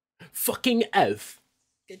 Fucking oath.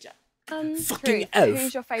 Good job. Fucking Truth, oath.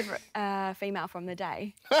 who's your favourite female from the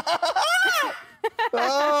day?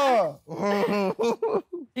 Ah!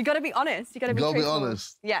 You got to be honest. You got to be Gotta be truthful.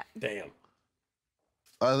 honest. Yeah. Damn.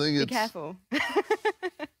 I think Be it's. careful.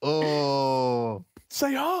 Oh.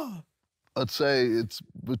 Say ah. I'd say it's.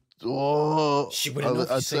 Oh. She wouldn't know if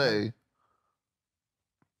you I'd say say.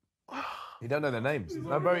 You don't know their names.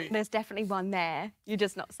 No, very... There's definitely one there. You're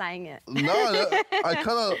just not saying it. No, I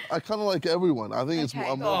kind of like everyone. I think it's. Okay.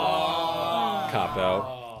 I'm, Cop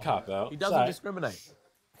out. Cop out. He doesn't Sorry. discriminate.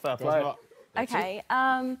 Fair play. Okay.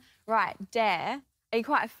 Right. Dare. Are you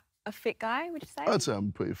quite a fit guy? Would you say? I'd say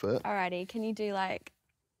I'm pretty fit. Alrighty. Can you do like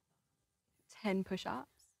 10 push-ups?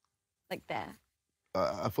 Like there.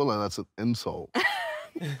 I feel like that's an insult.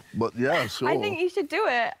 But yeah, sure. I think you should do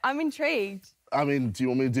it. I'm intrigued. I mean, do you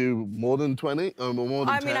want me to do more than 20? Or more than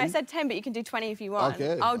 10? I mean, I said 10, but you can do 20 if you want.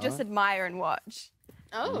 Okay, I'll just alright. admire and watch.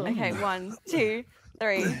 Oh. Okay, 1, 2,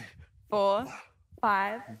 3, 4,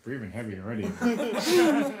 5, Breathing heavy already.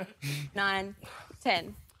 9,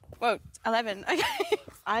 10. Whoa, 11. Okay,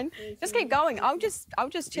 fine. Just keep going. I'll just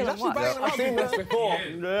chill and watch. I've seen this before.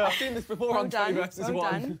 Yeah. I've seen this before Well on 20 done. versus Well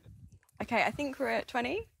 1. done. Okay, I think we're at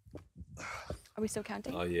 20. Are we still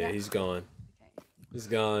counting? Oh yeah, he's gone. He's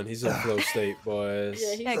gone. He's in flow state, boys.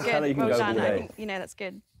 Yeah, he's Yeah, Hannah, you good. can Well go done. all I day. think, that's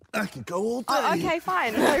good. I can go all day. Oh, okay,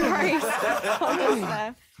 fine. No worries.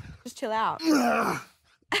 Just chill out.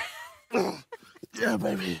 Yeah,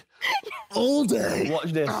 baby. All day.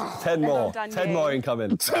 Watch this. 10 more. Well done, 10 you. more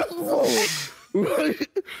incoming. 10 more.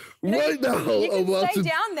 Right now, You I'm can about stay to.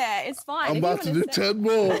 down there. It's fine. I'm If you about to wanna do stay- 10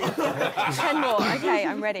 more. 10 more. Okay,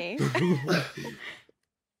 I'm ready.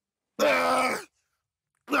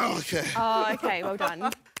 Okay. Oh, okay. Well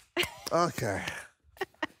done. Okay.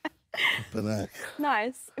 The neck.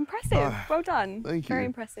 Nice. Impressive. Well done. thank Very you.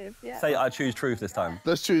 impressive. Yeah. Say I choose truth this time.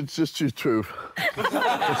 Let's just choose truth.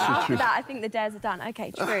 After that, I think the dares are done.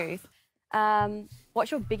 Okay, truth.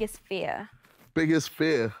 What's your biggest fear Biggest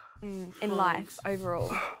fear. in life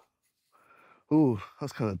overall? Ooh,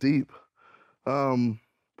 that's kind of deep.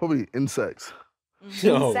 Probably insects.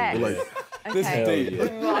 Oh, Insects. like, Okay.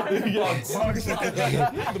 Hell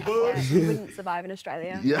You wouldn't survive in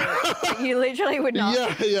Australia. Yeah. You literally would not.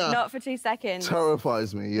 Yeah, yeah. Not for 2 seconds.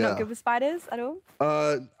 Terrifies me, yeah. Not good with spiders at all?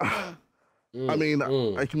 I mean,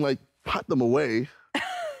 I can like pat them away,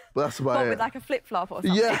 but that's about What, it. with like a flip-flop or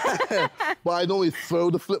something? Yeah, but I normally throw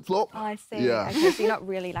the flip-flop. Oh, I see. Yeah. Okay, so you're not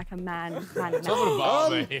really like a man. No,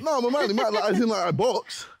 I'm a manly man. Like, as in, like, I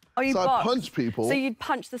box. Oh, you so box? I punch people. So you'd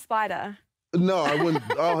punch the spider? No, I wouldn't.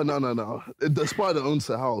 Oh, no. The spider owns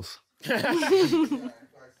the house.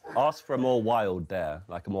 Ask for a more wild dare,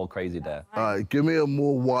 like a more crazy dare. All right, give me a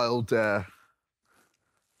more wild dare.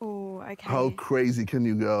 Oh, okay. How crazy can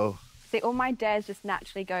you go? See, all my dares just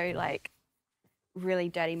naturally go like really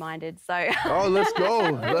dirty-minded, so... Oh, let's go.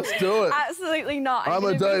 Let's do it. Absolutely not. I'm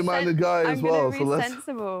a dirty-minded guy as well, so let's... I'm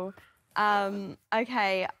sensible.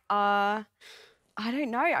 Okay, I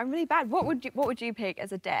don't know. I'm really bad. What would you pick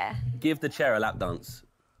as a dare? Give the chair a lap dance.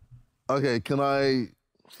 Okay, can I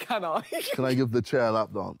give the chair a lap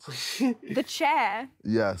dance? The chair?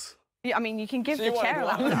 Yes. Yeah, I mean, you can give See the what chair a I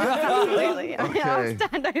lap want. dance. Absolutely. I mean, I'll Okay.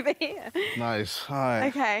 stand over here. Nice. All right.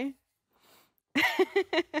 Okay.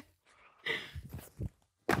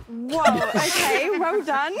 Whoa, okay, well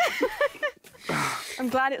done. I'm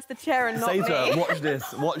glad it's the chair and not Say me. to her, watch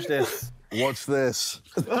this, watch this. Watch this.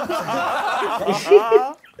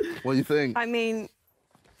 What do you think? I mean,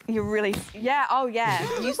 you're really... Yeah, oh yeah,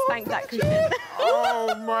 you spanked that cushion.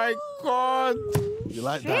 Oh my God. You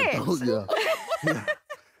like that, Shit. don't you? Yeah.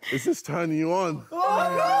 Is this turning you on?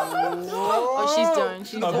 Oh, she's done.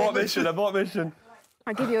 She's done. I bought mission.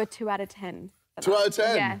 I'll give you a 2 out of 10. 2 out of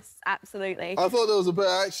 10? Yes, absolutely. I thought there was a bit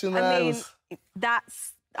of action there. I mean,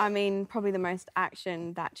 that's, probably the most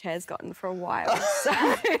action that chair's gotten for a while. So.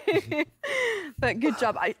 But good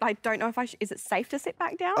job. I don't know if I should... Is it safe to sit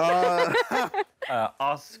back down?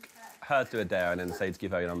 Ask her to a dare and then say to give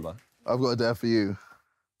her your number. I've got a dare for you.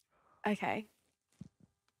 Okay.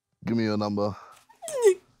 Give me your number.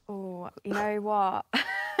 Oh, you know what?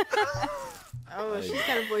 Oh, she's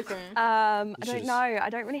got a boyfriend. I don't know. I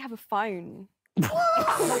don't really have a phone.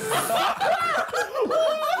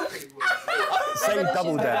 Say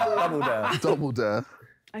double dare, double dare. Double dare.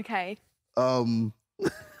 Okay.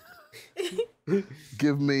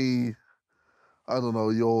 Give me, I don't know,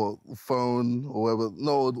 your phone or whatever.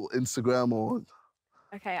 No, Instagram or...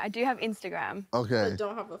 Okay, I do have Instagram. Okay. But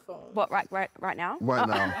don't have a phone. What, right now? Right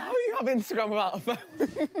now. How do you have Instagram without a phone?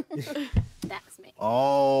 That's me.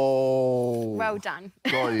 Oh. Well done.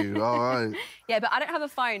 Got you, all right. Yeah, but I don't have a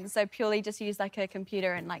phone, so purely just use like a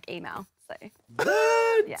computer and like email. So.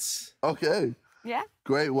 What? Yeah. Okay. Yeah.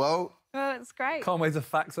 Great, well. Well, it's great. Can't wait to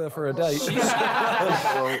fax her for a date.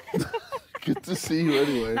 Well, good to see you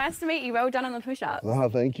anyway. Nice to meet you. Well done on the push-ups. Ah,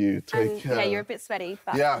 thank you. Take care. Yeah, you're a bit sweaty.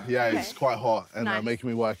 But Yeah, okay. it's quite hot and Nice. making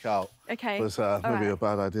me work out. Okay. But it's All maybe right. a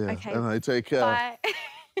bad idea. Okay. Anyway, take care. Bye.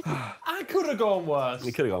 I could have gone worse.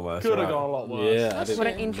 You could have gone worse. Could have right. gone a lot worse. Yeah. What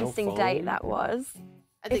an interesting date that was.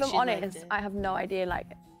 I If think I'm she liked honest, it. I have no idea like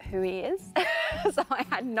who he is, so I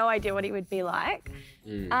had no idea what he would be like.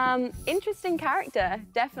 Interesting character,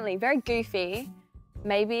 definitely. Very goofy,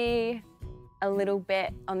 maybe a little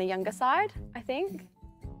bit on the younger side, I think.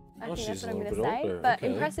 I think that's she's what a I'm little gonna bit say. older, But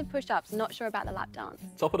okay. impressive push-ups. Not sure about the lap dance.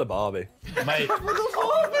 Top of the Barbie. Mate,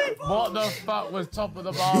 what the fuck was top of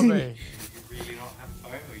the Barbie? You really not have a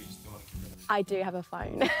phone, or you just don't want to? I do have a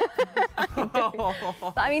phone. I do.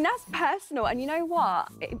 But I mean, that's personal. And you know what?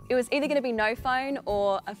 It was either going to be no phone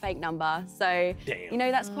or a fake number. So, you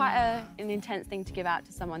know, that's quite an intense thing to give out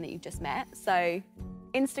to someone that you've just met. So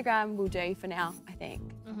Instagram will do for now, I think.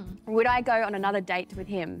 Would I go on another date with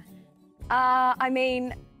him? I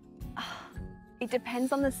mean, it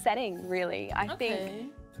depends on the setting, really. I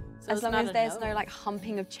think So as it's long not as a there's no. no like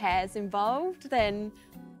humping of chairs involved, then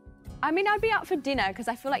I mean, I'd be up for dinner because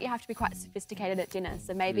I feel like you have to be quite sophisticated at dinner.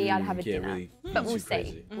 So maybe I'd have a can't dinner. really But be we'll too see.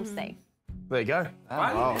 crazy. We'll see. There you go.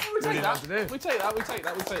 Wow. We take Really nice to that. do. We take that. We take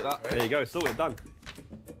that. We take that. There you go, sorted, done.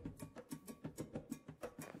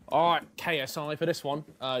 All right, KSI for this one.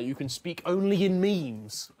 You can speak only in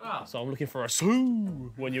memes. So I'm looking for a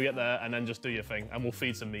soo when you get there, and then just do your thing, and we'll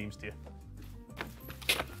feed some memes to you.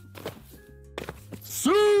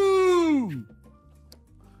 Sue!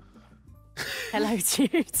 Hello to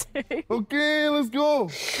you too. Okay, let's go.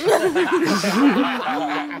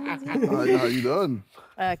 How you doing?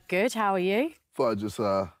 Good, how are you? Thought I'd just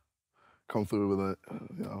come through with it.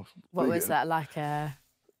 You know, What big- was that, like a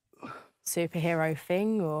superhero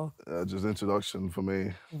thing or? Just introduction for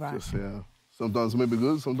me. Right. Just, yeah. Sometimes maybe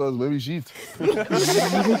good, sometimes maybe shit.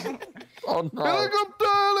 Oh no.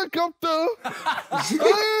 Helicopter!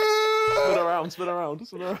 Spin around, spin around,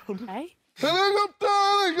 spin around. Hey? Helicopter,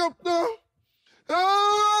 helicopter.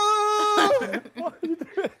 Ah!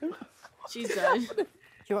 She's done. Do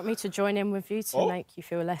you want me to join in with you to make you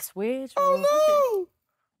feel less weird? Oh no!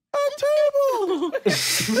 A table!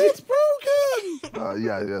 It's broken!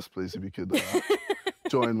 Yes, please, if you could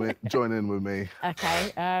join in with me.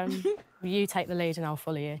 Okay, you take the lead and I'll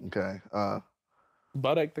follow you. Okay.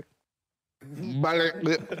 Balek.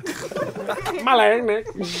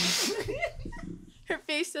 Her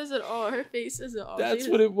face says it all. Her face says it all. That's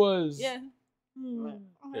what it was. Yeah. Yeah,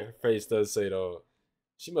 her face does say it all.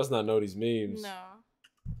 She must not know these memes. No.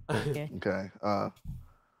 Okay.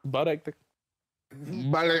 Balek.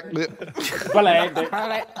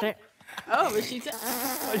 Oh, but she.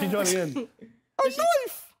 How's she joining in? A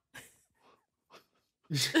knife!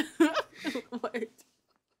 What?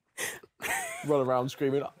 Run around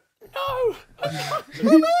screaming. No! A knife! A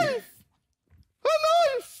knife! A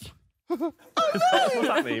knife! What's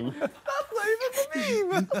that mean? That's not even the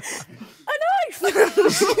meme! A knife! A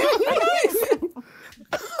knife!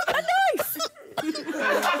 A knife!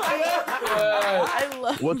 I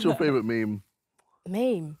love What's your favourite meme?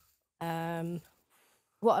 Meme?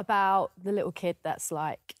 What about the little kid that's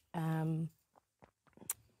like the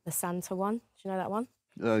Santa one? Do you know that one?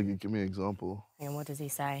 Give me an example. Hang on, what does he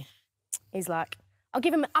say? He's like, I'll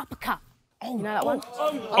give him an uppercut. You know that one?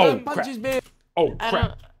 Oh, crap. Oh,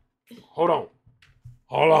 crap. Hold on.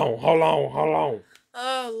 Oh,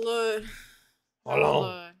 Lord. Hold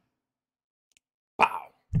on. Lord.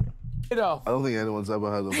 I don't think anyone's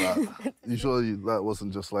ever heard of that. You sure that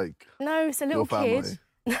wasn't just like No, it's a little your family? kid.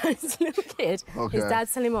 No, it's a little kid. Okay. His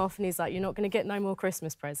dad's telling him off and he's like, you're not going to get no more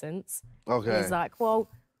Christmas presents. Okay. And he's like, well,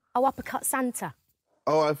 I'll uppercut Santa.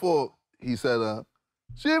 Oh, I thought he said,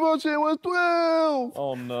 she was 12!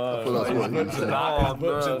 Oh, no. I thought that's what he said.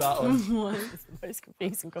 It's the most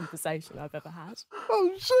confusing conversation I've ever had.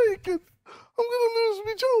 I'm shaking. I'm going to lose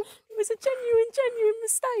my job. It was a genuine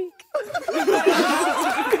mistake.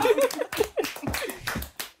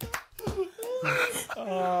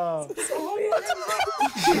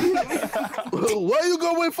 Why are you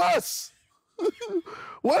going fast?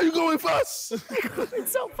 Why are you going fast?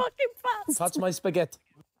 It's so fucking fast. Touch my spaghetti.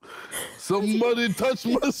 Somebody touch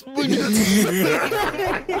my spaghetti.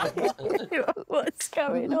 What's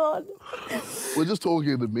going on? We're just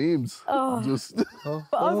talking the memes. Oh. Just. But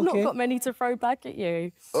I've not got many to throw back at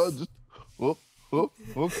you. Okay.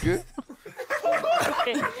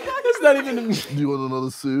 It's not even a... Do you want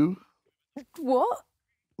another Sue? What?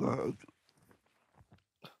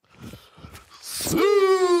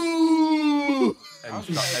 Sue!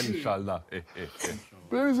 Inshallah.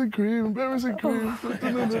 Berries and cream, berries and cream.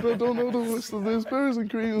 I don't know the rest of this. Berries and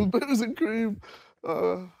cream, berries and cream.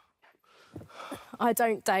 I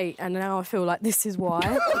don't date, and now I feel like this is why.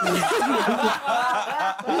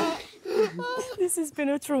 This has been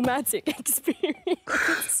a traumatic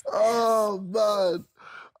experience. Oh, man.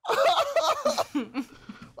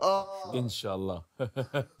 Inshallah.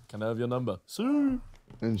 Can I have your number? Sue.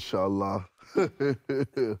 Inshallah. Can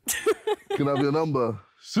I have your number?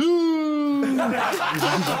 Sue.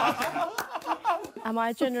 Am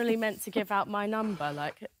I generally meant to give out my number?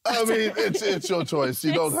 Like, I mean, it's your choice.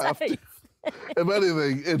 You don't have to. If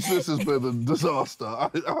anything, this has been a disaster.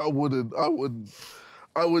 I wouldn't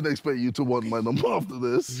expect you to want my number after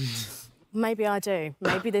this. Maybe I do.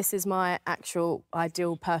 Maybe this is my actual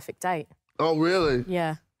ideal perfect date. Oh, really?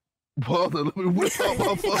 Yeah. Pardon, let me whip out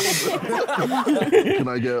my phone. Can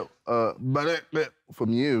I get Malek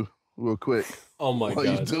from you real quick? Oh my God.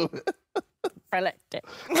 You do it?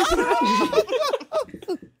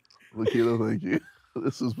 Lakita, thank you.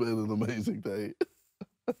 This has been an amazing date.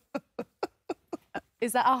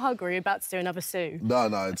 Is that a hug or are you about to do another Sue? No,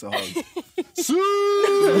 it's a hug. Sue!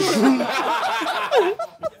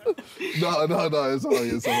 No, it's a hug, it's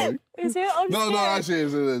a hug. Is it? I'm No, scared. actually,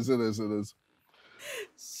 it is.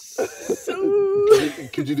 Sue!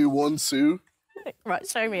 Could you do one Sue? Right,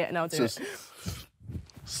 show me it and I'll do Just- it.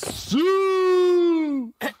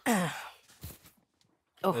 Sue!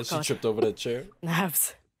 Oh, And she God. tripped over that chair.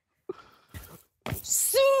 Nabs.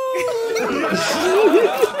 That's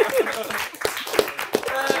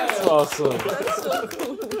awesome. That's so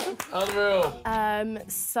cool. Unreal.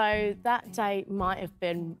 So that date might have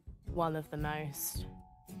been one of the most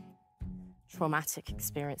traumatic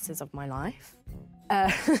experiences of my life.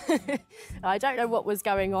 I don't know what was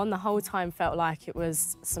going on. The whole time felt like it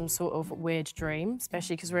was some sort of weird dream,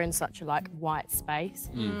 especially because we're in such a white space.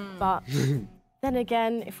 But then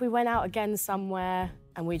again, if we went out again somewhere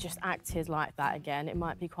and we just acted like that again, it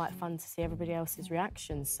might be quite fun to see everybody else's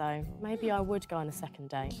reactions. So maybe I would go on a second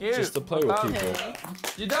date. Just to play with people.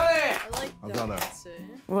 You done it! I like I've done that.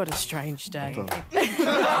 What a strange day.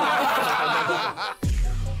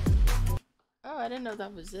 Oh, I didn't know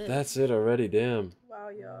that was it. That's it already, damn. Wow,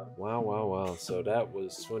 y'all. Wow. So that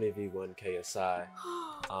was 20v1 KSI.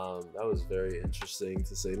 That was very interesting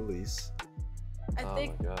to say the least. I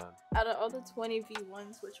think my God. out of all the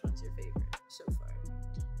 20v1s, which one's your favorite so far?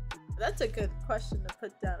 That's a good question to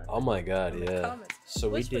put down. Oh my God, in the yeah. comments. So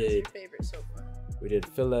which one is your favorite so far? We did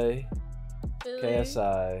Filet,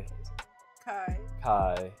 KSI,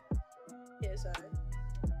 Kai, KSI.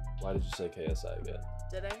 Why did you say KSI again?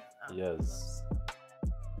 Did I? Oh, Yes.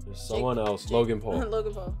 There's someone else. Logan Paul.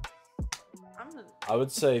 Logan Paul. I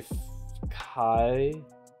would say Kai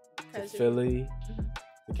to Kai's your Philly,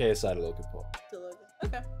 the KSI to Logan Paul. To Logan.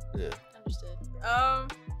 Okay. Yeah. Understood.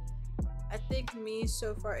 I think me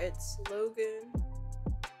so far it's Logan,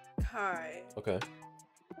 Kai, Okay.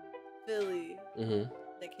 Philly, Mm-hmm.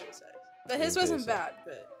 the KSI. But his And wasn't KSI. bad,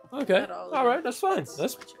 but Okay. not all of All right. them. That's fine.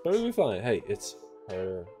 That's perfectly fine. Hey, it's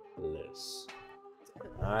her list. All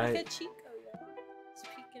Look right. at Chico, yeah. He's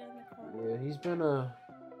peeking in the corner. Yeah, he's been a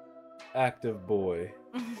active boy,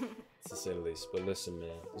 to say the least. But listen, man,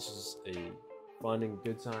 this is a fun and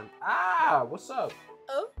good time. Ah, what's up?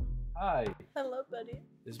 Oh. Hi. Hello, buddy.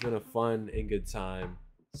 It's been a fun and good time.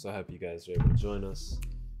 So happy you guys are able to join us.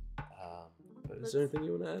 But is there anything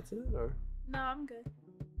you want to add to that, or? No, I'm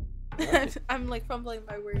good. I'm like fumbling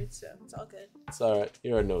my words, so it's all good. It's all right.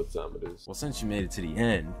 You already know what time it is. Well, since you made it to the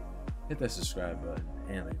end, hit that subscribe button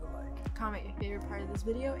and leave a like. Comment your favorite part of this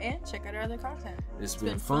video and check out our other content. It's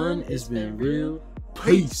been fun. It's been real.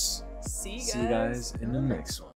 Peace. See you guys. See you guys in the next one.